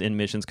times in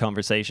missions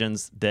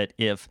conversations that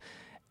if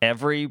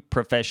every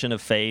profession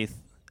of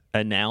faith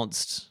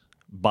announced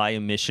by a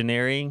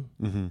missionary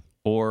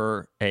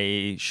or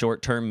a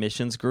short-term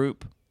missions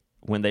group,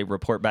 when they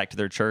report back to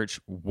their church,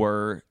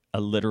 were a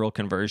literal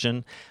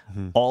conversion,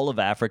 all of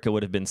Africa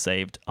would have been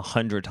saved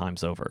 100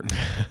 times over.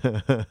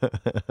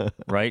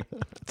 Right?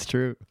 It's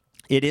true.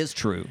 It is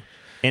true.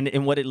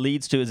 And what it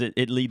leads to is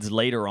it leads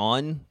later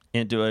on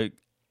into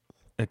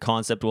a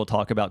concept we'll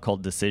talk about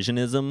called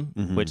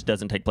decisionism, which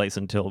doesn't take place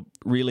until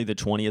really the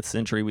 20th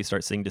century. We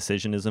start seeing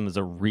decisionism as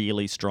a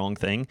really strong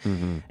thing.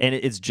 And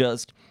it's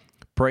just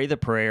pray the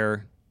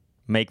prayer,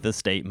 make the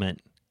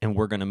statement, and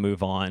we're going to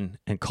move on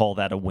and call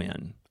that a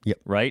win. Yep.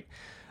 Right?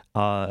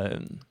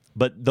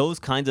 But those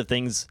kinds of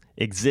things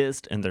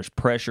exist, and there's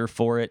pressure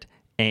for it.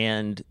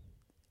 And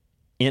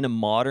in a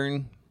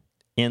modern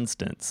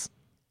instance,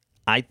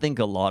 I think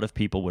a lot of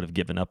people would have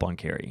given up on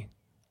Kerry.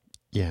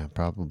 Yeah,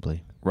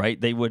 probably. Right?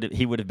 He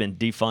would have been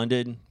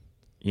defunded.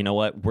 You know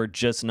what? We're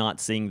just not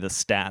seeing the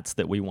stats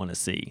that we want to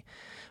see.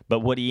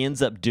 But what he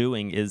ends up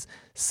doing is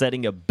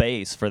setting a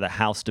base for the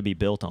house to be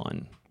built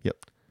on. Yep.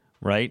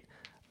 Right?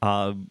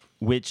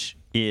 Which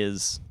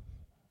is,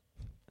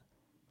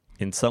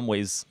 in some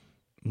ways,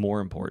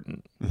 more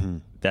important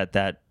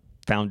that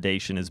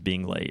foundation is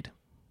being laid.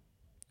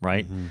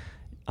 Right?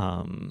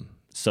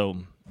 So,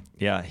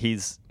 yeah,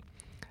 his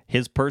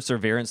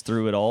perseverance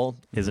through it all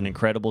is an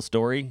incredible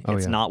story. Oh,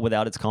 It's yeah. not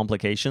without its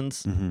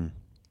complications. And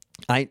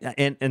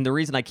the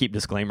reason I keep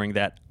disclaiming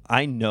that,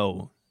 I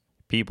know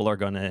people are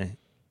going to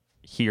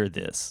hear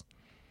this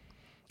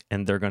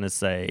and they're going to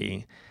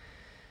say,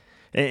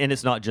 and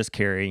it's not just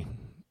Kerry.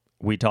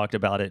 We talked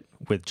about it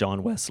with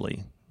John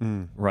Wesley,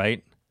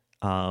 right?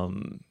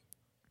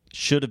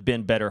 Should have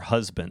been better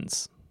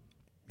husbands.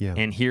 Yeah.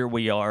 And here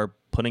we are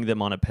putting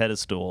them on a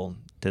pedestal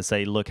to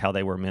say, look how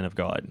they were men of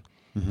God.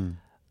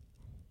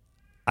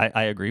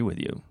 I agree with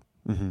you,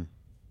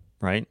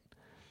 right?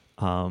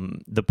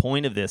 The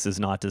point of this is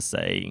not to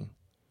say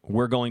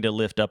we're going to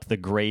lift up the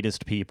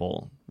greatest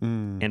people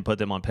and put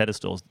them on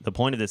pedestals. The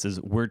point of this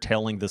is we're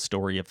telling the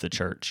story of the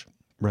church.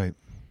 Right.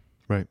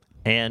 Right.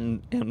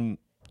 And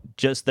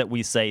just that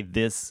we say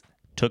this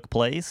took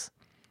place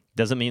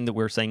doesn't mean that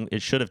we're saying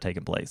it should have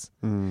taken place.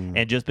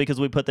 And just because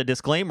we put the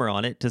disclaimer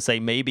on it to say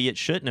maybe it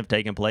shouldn't have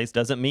taken place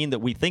doesn't mean that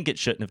we think it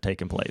shouldn't have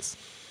taken place,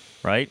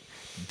 right?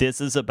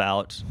 This is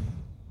about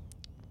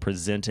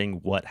presenting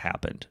what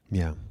happened.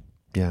 Yeah.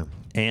 Yeah.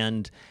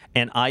 And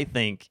I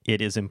think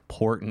it is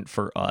important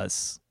for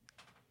us,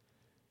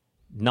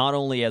 not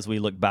only as we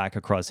look back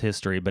across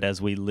history, but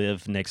as we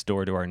live next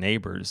door to our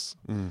neighbors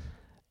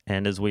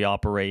and as we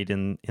operate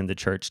in the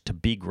church, to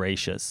be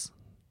gracious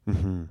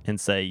and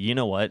say, you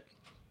know what?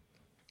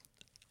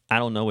 I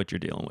don't know what you're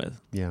dealing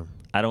with. Yeah.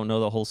 I don't know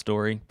the whole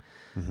story.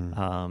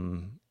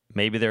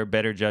 Maybe there are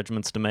better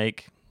judgments to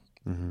make.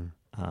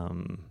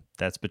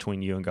 That's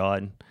between you and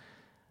God.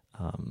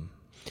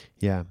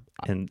 Yeah.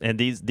 And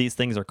these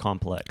things are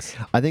complex.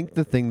 I think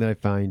the thing that I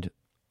find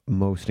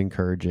most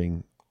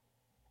encouraging,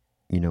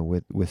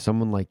 with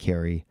someone like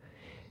Kerry,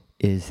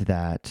 is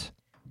that,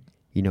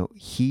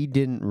 he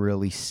didn't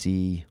really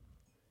see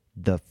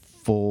the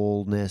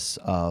fullness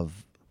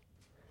of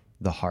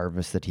the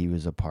harvest that he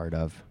was a part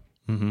of.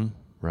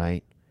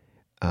 Right?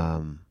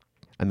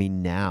 I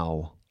mean,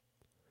 now,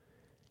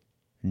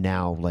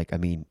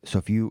 so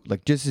if you,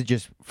 this is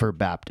just for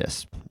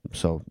Baptists,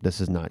 so this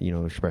is not,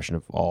 expression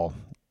of all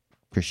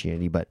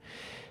Christianity, but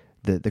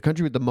the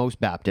country with the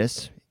most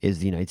Baptists is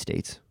the United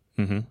States.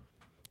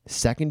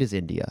 Second is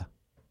India.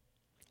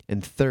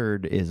 And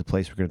third is a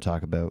place we're going to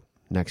talk about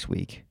next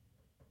week,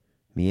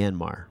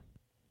 Myanmar.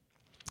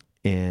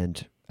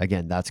 And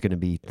again, that's going to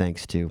be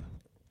thanks to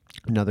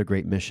another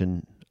great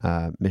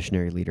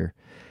missionary leader.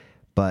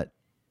 But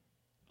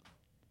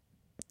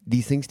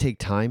these things take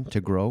time to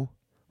grow,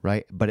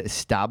 right? But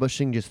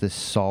establishing just this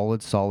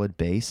solid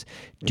base,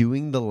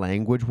 doing the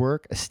language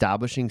work,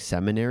 establishing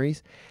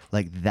seminaries,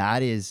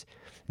 that is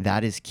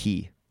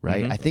key,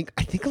 right? I think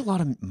a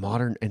lot of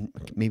modern, and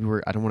maybe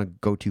I don't want to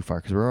go too far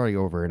because we're already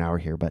over an hour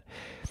here, but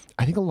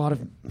I think a lot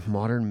of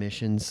modern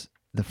missions,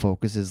 the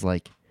focus is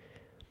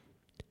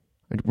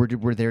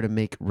we're there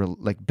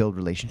to build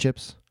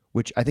relationships,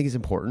 which I think is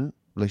important.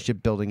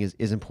 Relationship building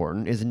is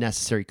important, is a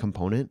necessary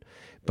component,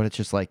 but it's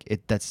just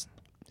that's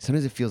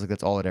sometimes it feels like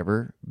that's all it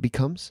ever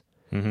becomes.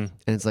 And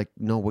it's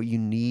no, what you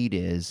need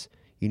is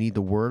the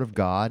word of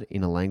God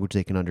in a language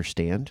they can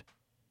understand.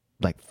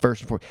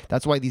 First and foremost,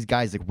 that's why these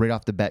guys right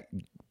off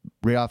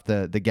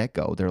the get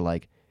go, they're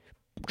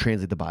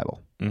translate the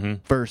Bible. Mm-hmm.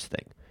 First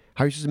thing.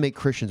 How are you supposed to make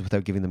Christians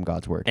without giving them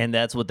God's word? And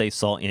that's what they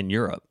saw in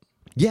Europe.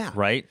 Yeah.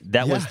 Right?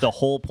 That was Yeah. the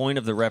whole point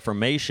of the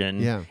Reformation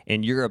Yeah.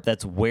 in Europe.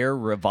 That's where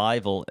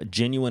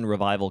genuine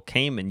revival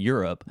came in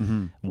Europe,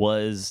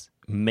 was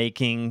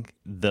making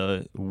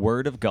the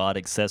word of God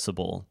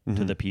accessible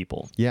to the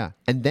people. Yeah.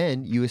 And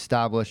then you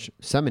establish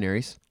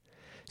seminaries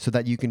so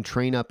that you can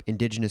train up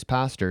indigenous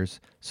pastors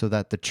so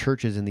that the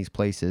churches in these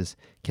places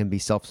can be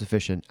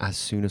self-sufficient as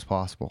soon as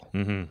possible.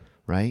 Mm-hmm.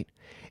 Right?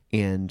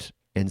 And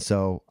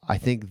so I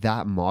think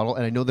that model,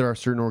 and I know there are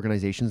certain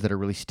organizations that are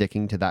really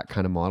sticking to that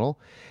kind of model,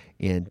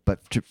 but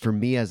for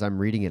me, as I'm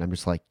reading it, I'm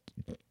just like,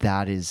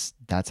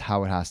 that's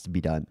how it has to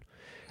be done.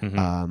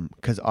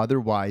 Because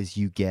otherwise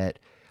you get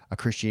a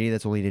Christianity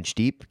that's only an inch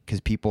deep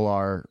because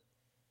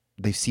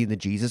they've seen the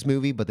Jesus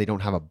movie, but they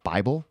don't have a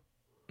Bible,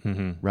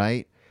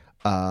 right?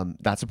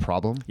 That's a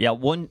problem. Yeah,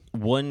 one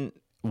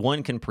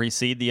can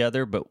precede the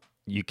other, but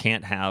you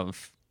can't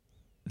have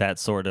that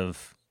sort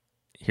of,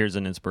 here's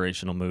an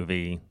inspirational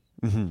movie,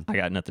 I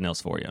got nothing else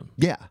for you.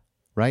 Yeah,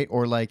 right?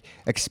 Or like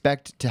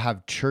expect to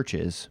have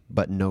churches,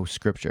 but no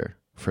scripture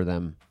for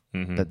them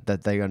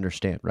that they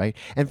understand, right?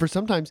 And for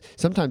sometimes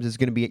it's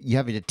going to be you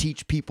having to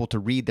teach people to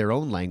read their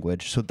own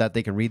language so that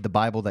they can read the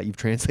Bible that you've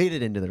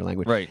translated into their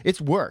language. Right.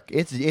 It's work.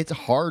 It's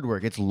hard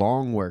work. It's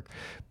long work.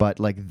 But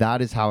like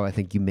that is how I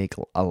think you make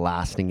a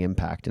lasting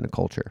impact in a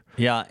culture.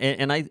 Yeah,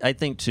 and I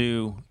think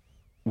too,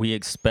 we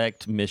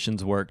expect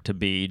missions work to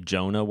be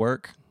Jonah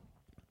work.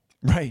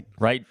 Right.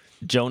 Right?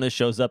 Jonah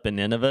shows up in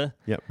Nineveh.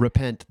 Yeah.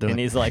 Repent. And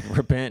he's like,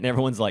 repent. And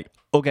everyone's like,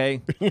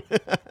 okay.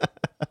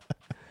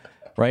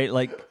 Right?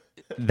 Like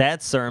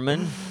that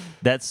sermon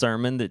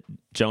that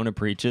Jonah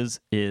preaches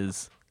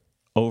is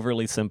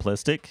overly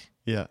simplistic,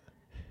 yeah.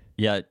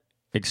 yet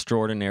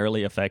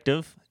extraordinarily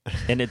effective.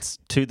 And it's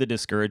to the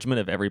discouragement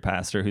of every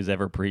pastor who's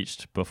ever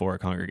preached before a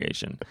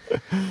congregation.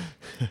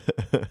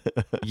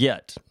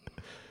 Yet,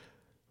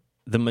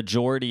 the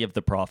majority of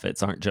the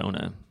prophets aren't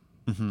Jonah.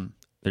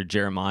 They're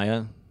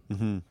Jeremiah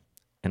and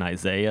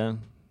Isaiah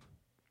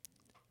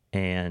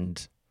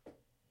and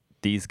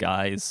these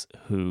guys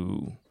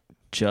who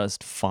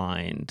just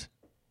find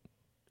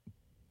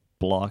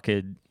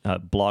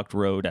blocked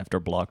road after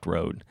blocked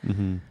road.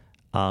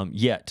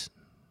 Yet,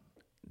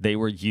 they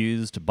were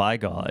used by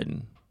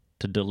God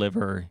to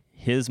deliver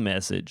his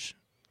message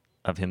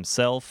of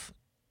himself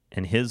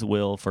and his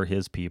will for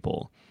his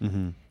people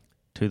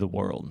to the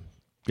world.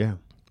 Yeah.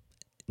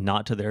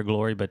 Not to their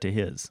glory, but to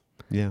his.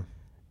 Yeah.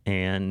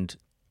 And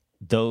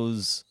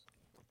those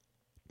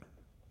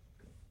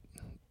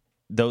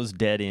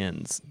dead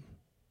ends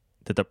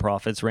that the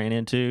prophets ran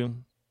into,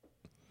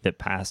 that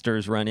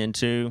pastors run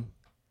into,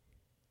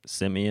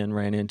 Simeon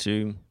ran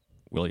into,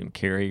 William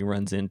Carey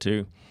runs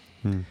into,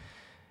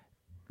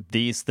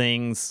 these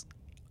things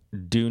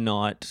do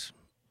not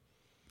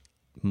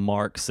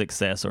mark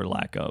success or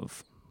lack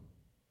of,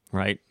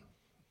 right?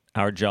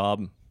 Our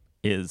job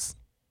is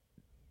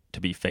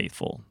to be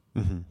faithful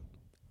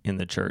in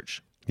the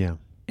church. Yeah.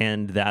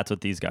 And that's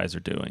what these guys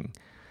are doing.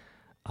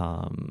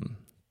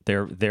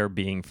 They're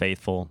being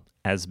faithful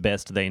as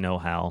best they know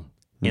how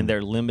in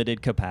their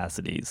limited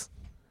capacities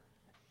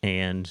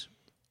and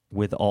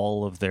with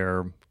all of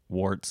their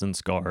warts and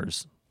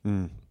scars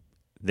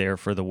there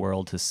for the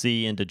world to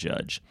see and to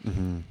judge.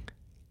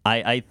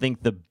 I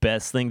think the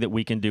best thing that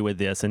we can do with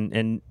this,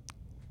 and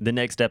the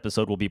next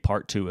episode will be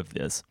part 2 of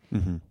this.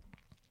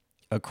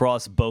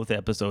 Across both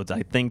episodes,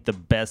 I think the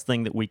best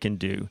thing that we can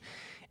do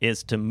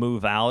is to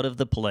move out of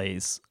the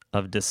place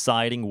of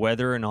deciding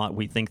whether or not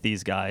we think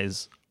these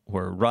guys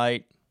were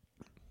right,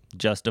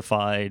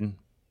 justified,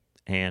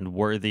 and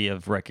worthy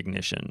of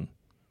recognition,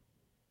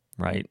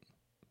 right?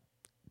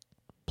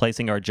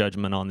 Placing our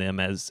judgment on them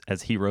as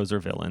heroes or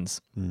villains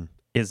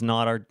it's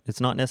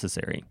not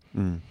necessary.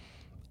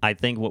 I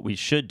think what we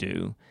should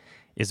do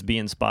is be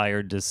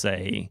inspired to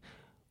say,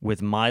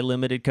 with my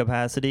limited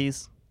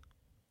capacities,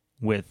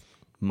 with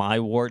my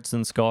warts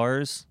and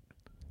scars,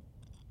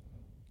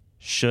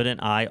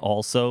 shouldn't I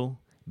also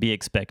be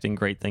expecting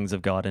great things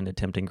of God and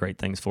attempting great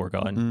things for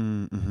God?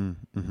 And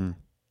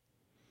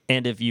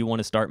if you want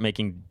to start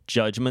making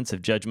judgments,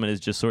 if judgment is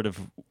just sort of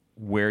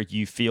where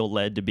you feel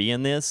led to be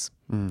in this,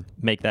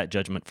 make that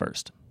judgment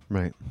first.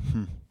 Right.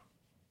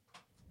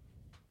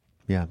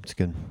 Yeah, it's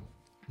good.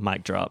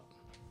 Mic drop.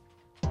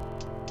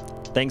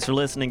 Thanks for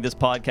listening. This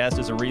podcast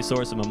is a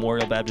resource of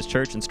Memorial Baptist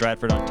Church in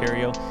Stratford,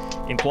 Ontario,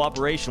 in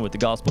cooperation with the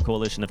Gospel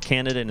Coalition of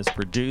Canada, and is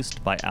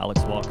produced by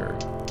Alex Walker.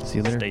 See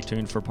you later. Stay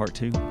tuned for part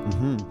 2.